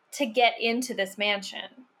town. To get into this mansion.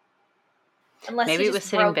 Unless maybe it was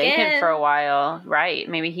sitting vacant for a while. Right.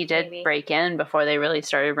 Maybe he did break in before they really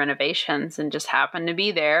started renovations and just happened to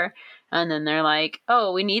be there. And then they're like,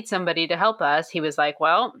 oh, we need somebody to help us. He was like,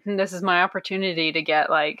 well, this is my opportunity to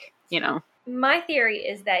get, like, you know. My theory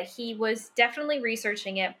is that he was definitely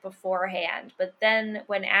researching it beforehand. But then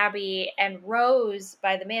when Abby and Rose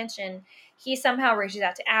by the mansion, he somehow reaches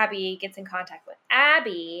out to Abby, gets in contact with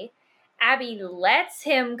Abby. Abby lets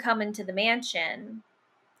him come into the mansion.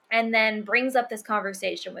 And then brings up this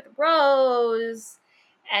conversation with Rose.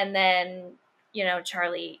 And then, you know,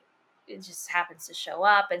 Charlie just happens to show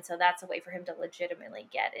up. And so that's a way for him to legitimately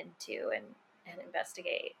get into and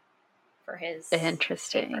investigate for his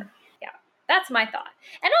Interesting. paper. Yeah, that's my thought.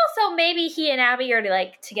 And also maybe he and Abby are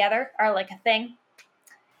like together, are like a thing.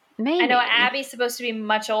 Maybe. I know Abby's supposed to be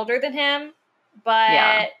much older than him, but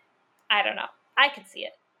I don't know. I could see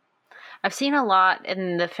it. I've seen a lot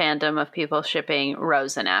in the fandom of people shipping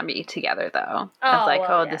Rose and Abby together, though. It's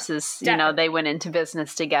like, this is, you know, they went into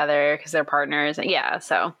business together because they're partners. Yeah,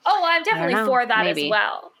 so. Oh, I'm definitely for that as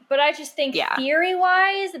well. But I just think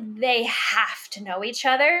theory-wise, they have to know each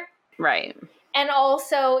other. Right. And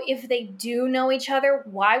also, if they do know each other,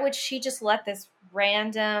 why would she just let this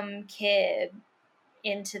random kid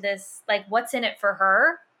into this? Like, what's in it for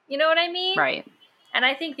her? You know what I mean? Right. And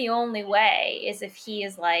I think the only way is if he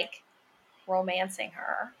is like romancing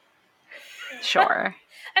her. Sure.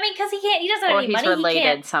 I mean, because he doesn't have any money. Or he's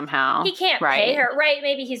related somehow. He can't pay her. Right,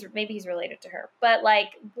 maybe he's related to her. But, like,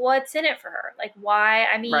 what's in it for her? Like, why?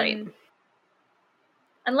 I mean,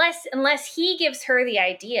 unless he gives her the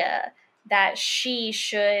idea that she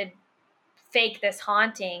should fake this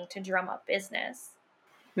haunting to drum up business.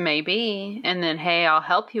 Maybe. And then, hey, I'll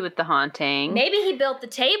help you with the haunting. Maybe he built the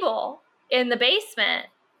table in the basement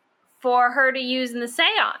for her to use in the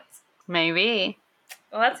seance. Maybe.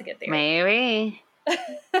 Well, that's a good theory. Maybe.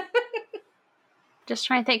 Just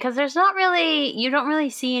trying to think, because you don't really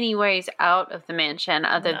see any ways out of the mansion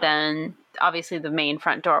other than obviously the main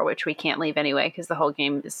front door, which we can't leave anyway because the whole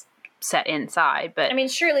game is set inside. But I mean,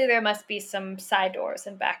 surely there must be some side doors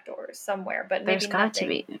and back doors somewhere, but maybe there's got to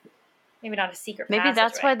be. Maybe not a secret Maybe passageway.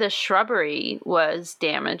 that's why the shrubbery was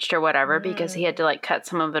damaged or whatever, because he had to like cut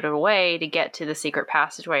some of it away to get to the secret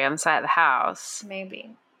passageway on the side of the house.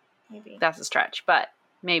 Maybe. That's a stretch, but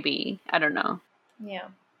maybe. I don't know. Yeah.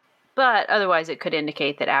 But otherwise it could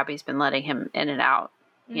indicate that Abby's been letting him in and out,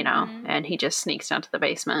 you know, and he just sneaks down to the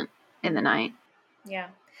basement in the night. Yeah.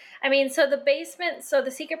 I mean, so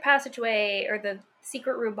the secret passageway or the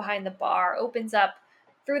secret room behind the bar opens up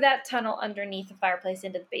through that tunnel underneath the fireplace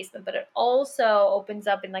into the basement, but it also opens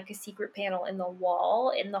up in like a secret panel in the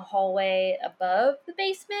wall in the hallway above the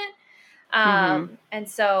basement. And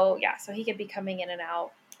so he could be coming in and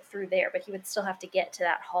out through there, but he would still have to get to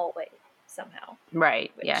that hallway somehow.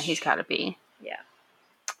 Right. He's got to be. Yeah.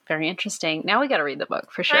 Very interesting. Now we got to read the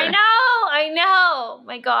book for sure. I know.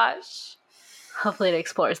 My gosh. Hopefully it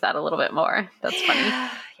explores that a little bit more. That's funny.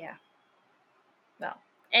 Yeah. Well,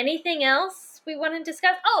 anything else we want to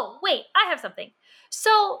discuss? Oh, wait, I have something.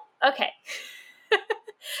 So, okay.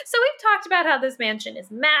 So we've talked about how this mansion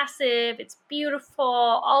is massive, it's beautiful,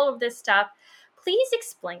 all of this stuff. Please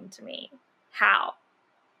explain to me how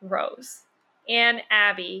Rose and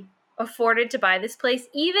Abby afforded to buy this place,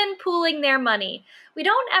 even pooling their money. We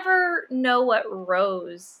don't ever know what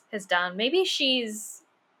Rose has done. Maybe she's,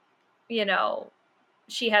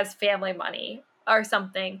 she has family money or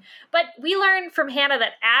something. But we learned from Hannah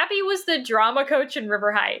that Abby was the drama coach in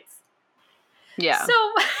River Heights. Yeah. So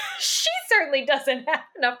she certainly doesn't have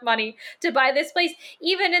enough money to buy this place,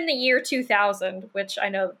 even in the year 2000, which I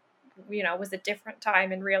know, was a different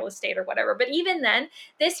time in real estate or whatever. But even then,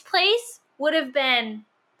 this place would have been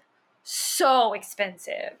so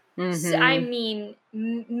expensive. So, I mean,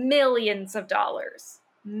 millions of dollars.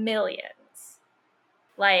 Millions.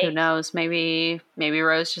 Like, who knows? Maybe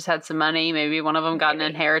Rose just had some money. Maybe one of them got an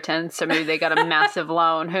inheritance, or maybe they got a massive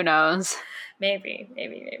loan. Who knows? Maybe.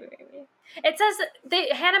 It says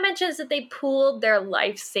Hannah mentions that they pooled their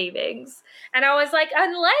life savings, and I was like,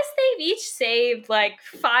 unless they've each saved like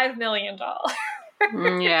 $5 million.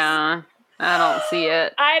 Yeah, I don't see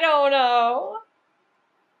it. I don't know,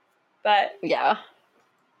 but yeah.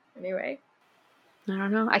 Anyway. I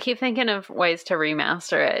don't know. I keep thinking of ways to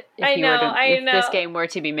remaster it. If this game were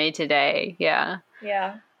to be made today. Yeah.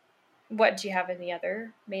 Yeah. What, do you have any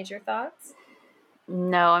other major thoughts?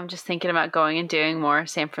 No, I'm just thinking about going and doing more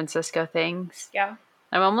San Francisco things. Yeah.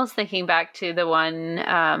 I'm almost thinking back to the one,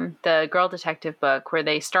 the Girl Detective book, where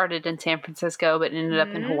they started in San Francisco but ended up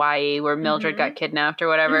in Hawaii, where Mildred got kidnapped or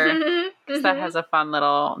whatever. Because that has a fun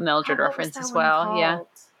little Mildred reference as well. Yeah.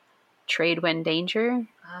 Trade When Danger.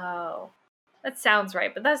 Oh. That sounds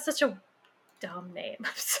right, but that's such a dumb name.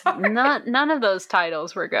 I'm sorry. None of those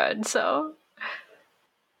titles were good, so...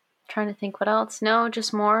 Trying to think what else. No,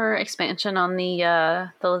 just more expansion on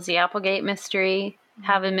the Lizzie Applegate mystery.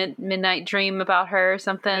 Have a midnight dream about her or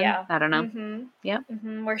something. Yeah. I don't know. Yep.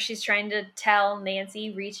 Where she's trying to tell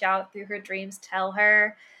Nancy, reach out through her dreams, tell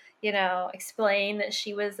her, explain that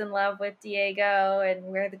she was in love with Diego and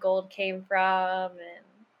where the gold came from, and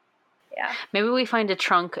yeah. Maybe we find a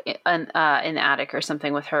trunk in the attic or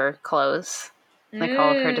something with her clothes, like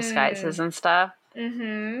all of her disguises and stuff.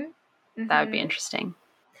 That would be interesting.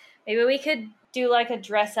 Maybe we could do like a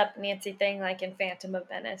dress up Nancy thing, like in Phantom of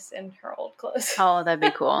Menace in her old clothes. Oh, that'd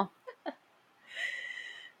be cool.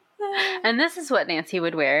 And this is what Nancy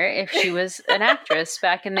would wear if she was an actress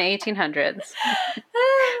back in the 1800s.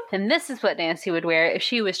 And this is what Nancy would wear if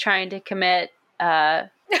she was trying to commit robbery.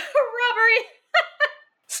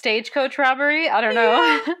 Stagecoach robbery? I don't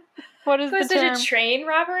know. Yeah. What is the term? Was it a train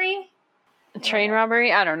robbery? A train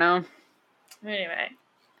robbery? I don't know. Anyway.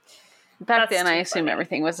 Back then, I assume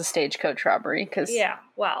everything was a stagecoach robbery. Yeah,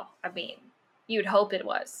 well, I mean, you'd hope it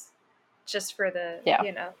was. Just for the,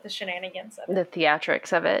 the shenanigans of it. The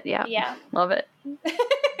theatrics of it, yeah. Yeah. Love it.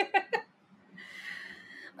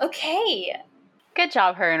 Okay. Good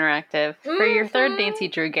job, Her Interactive. For your third Nancy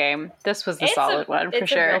Drew game, this was the solid one for sure.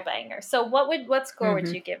 It's a real banger. So what score would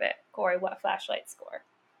you give it, Corey? What flashlight score?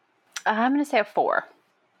 I'm going to say a 4.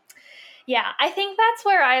 Yeah, I think that's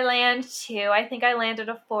where I land too. I think I landed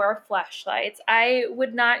a 4 flashlights. I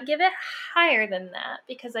would not give it higher than that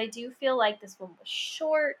because I do feel like this one was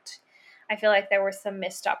short. I feel like there were some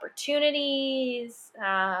missed opportunities.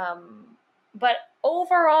 But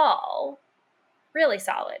overall, really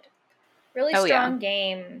solid. Really strong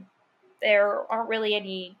game. There aren't really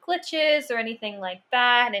any glitches or anything like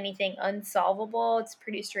that, anything unsolvable. It's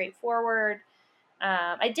pretty straightforward.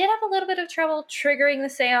 I did have a little bit of trouble triggering the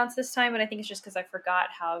seance this time, but I think it's just because I forgot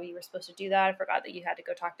how you were supposed to do that. I forgot that you had to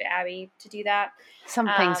go talk to Abby to do that. Some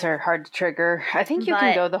things are hard to trigger. I think you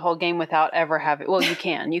can go the whole game without ever having... Well, you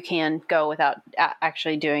can. You can go without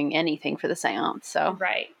actually doing anything for the seance. So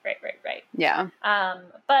Right. Yeah.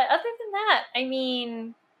 But other than that, I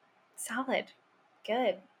mean, solid.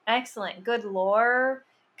 Good. Excellent. Good lore.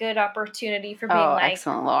 Good opportunity for being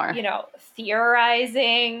excellent lore.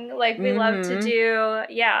 Theorizing like we love to do.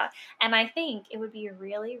 Yeah. And I think it would be a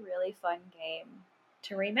really, really fun game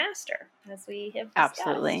to remaster, as we have discussed.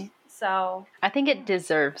 Absolutely. So I think it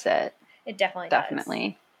deserves it. It definitely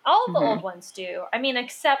does. All the old ones do. I mean,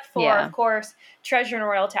 except for, of course, Treasure in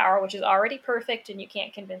Royal Tower, which is already perfect, and you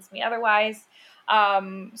can't convince me otherwise.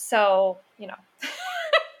 So,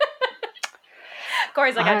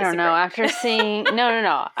 Corey's like, I don't know. After seeing...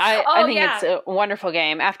 No. I think it's a wonderful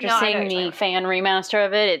game. After seeing the fan remaster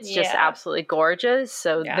of it, it's just absolutely gorgeous.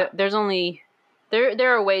 So there's only...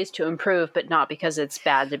 There are ways to improve, but not because it's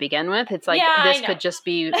bad to begin with. It's like, this could just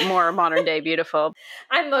be more modern day beautiful.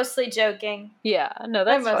 I'm mostly joking. Yeah. No,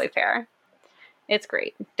 that's totally fair. It's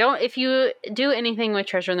great. If you do anything with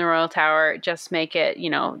Treasure in the Royal Tower, just make it,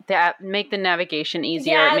 make the navigation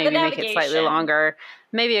easier, maybe make it slightly longer,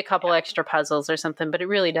 maybe a couple extra puzzles or something, but it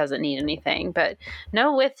really doesn't need anything. But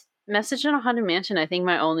no, with Message in a Haunted Mansion, I think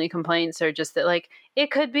my only complaints are just that, it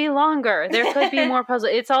could be longer. There could be more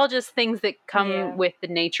puzzles. It's all just things that come with the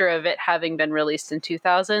nature of it having been released in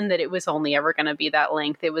 2000, that it was only ever going to be that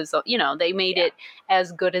length. It was, they made it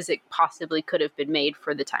as good as it possibly could have been made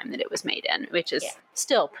for the time that it was made in, which is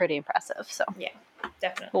still pretty impressive. So yeah,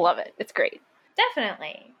 definitely. Love it. It's great.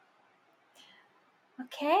 Definitely.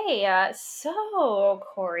 Okay, so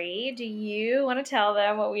Corey, do you want to tell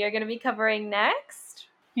them what we are going to be covering next?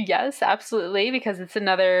 Yes, absolutely, because it's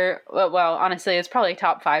another, well, honestly, it's probably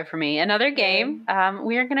top 5 for me. Another game.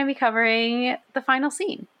 We are going to be covering The Final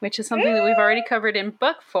Scene, which is something that we've already covered in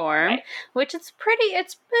book form, which it's a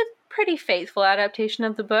pretty faithful adaptation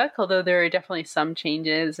of the book, although there are definitely some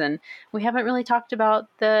changes, and we haven't really talked about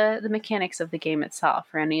the mechanics of the game itself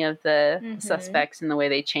or any of the suspects and the way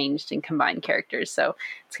they changed and combined characters, so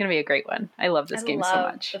it's going to be a great one. I love this game so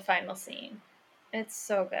much. The Final Scene. It's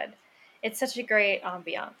so good. It's such a great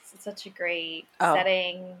ambiance. It's such a great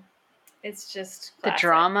setting. It's just classic. The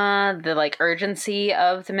drama, the urgency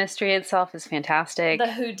of the mystery itself is fantastic.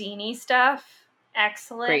 The Houdini stuff,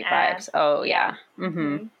 excellent. Great vibes. Oh yeah.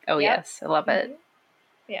 Mm-hmm. Oh yes, I love it.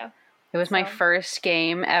 Yeah. It was my first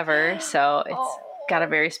game ever, so it's got a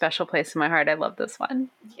very special place in my heart. I love this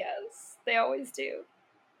one. Yes, they always do.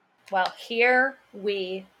 Well, here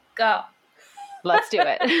we go. Let's do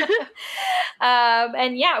it.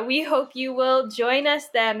 And we hope you will join us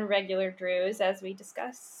then, regular Drews, as we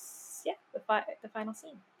discuss, the final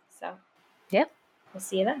scene. So, we'll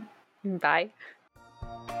see you then. Bye.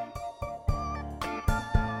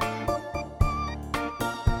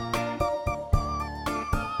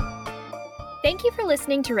 Thank you for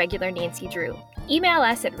listening to Regular Nancy Drew. Email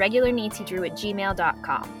us at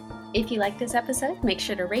regularnancydrew@gmail.com. If you like this episode, make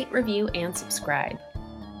sure to rate, review, and subscribe.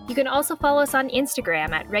 You can also follow us on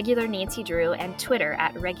Instagram at Regular Nancy Drew and Twitter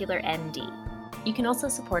at RegularND. You can also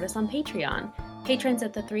support us on Patreon. Patrons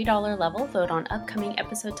at the $3 level vote on upcoming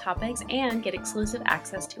episode topics and get exclusive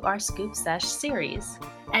access to our Scoop Sesh series.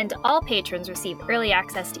 And all patrons receive early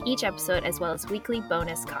access to each episode as well as weekly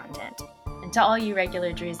bonus content. And to all you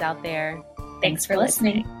regular Drews out there, thanks for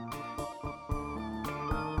listening.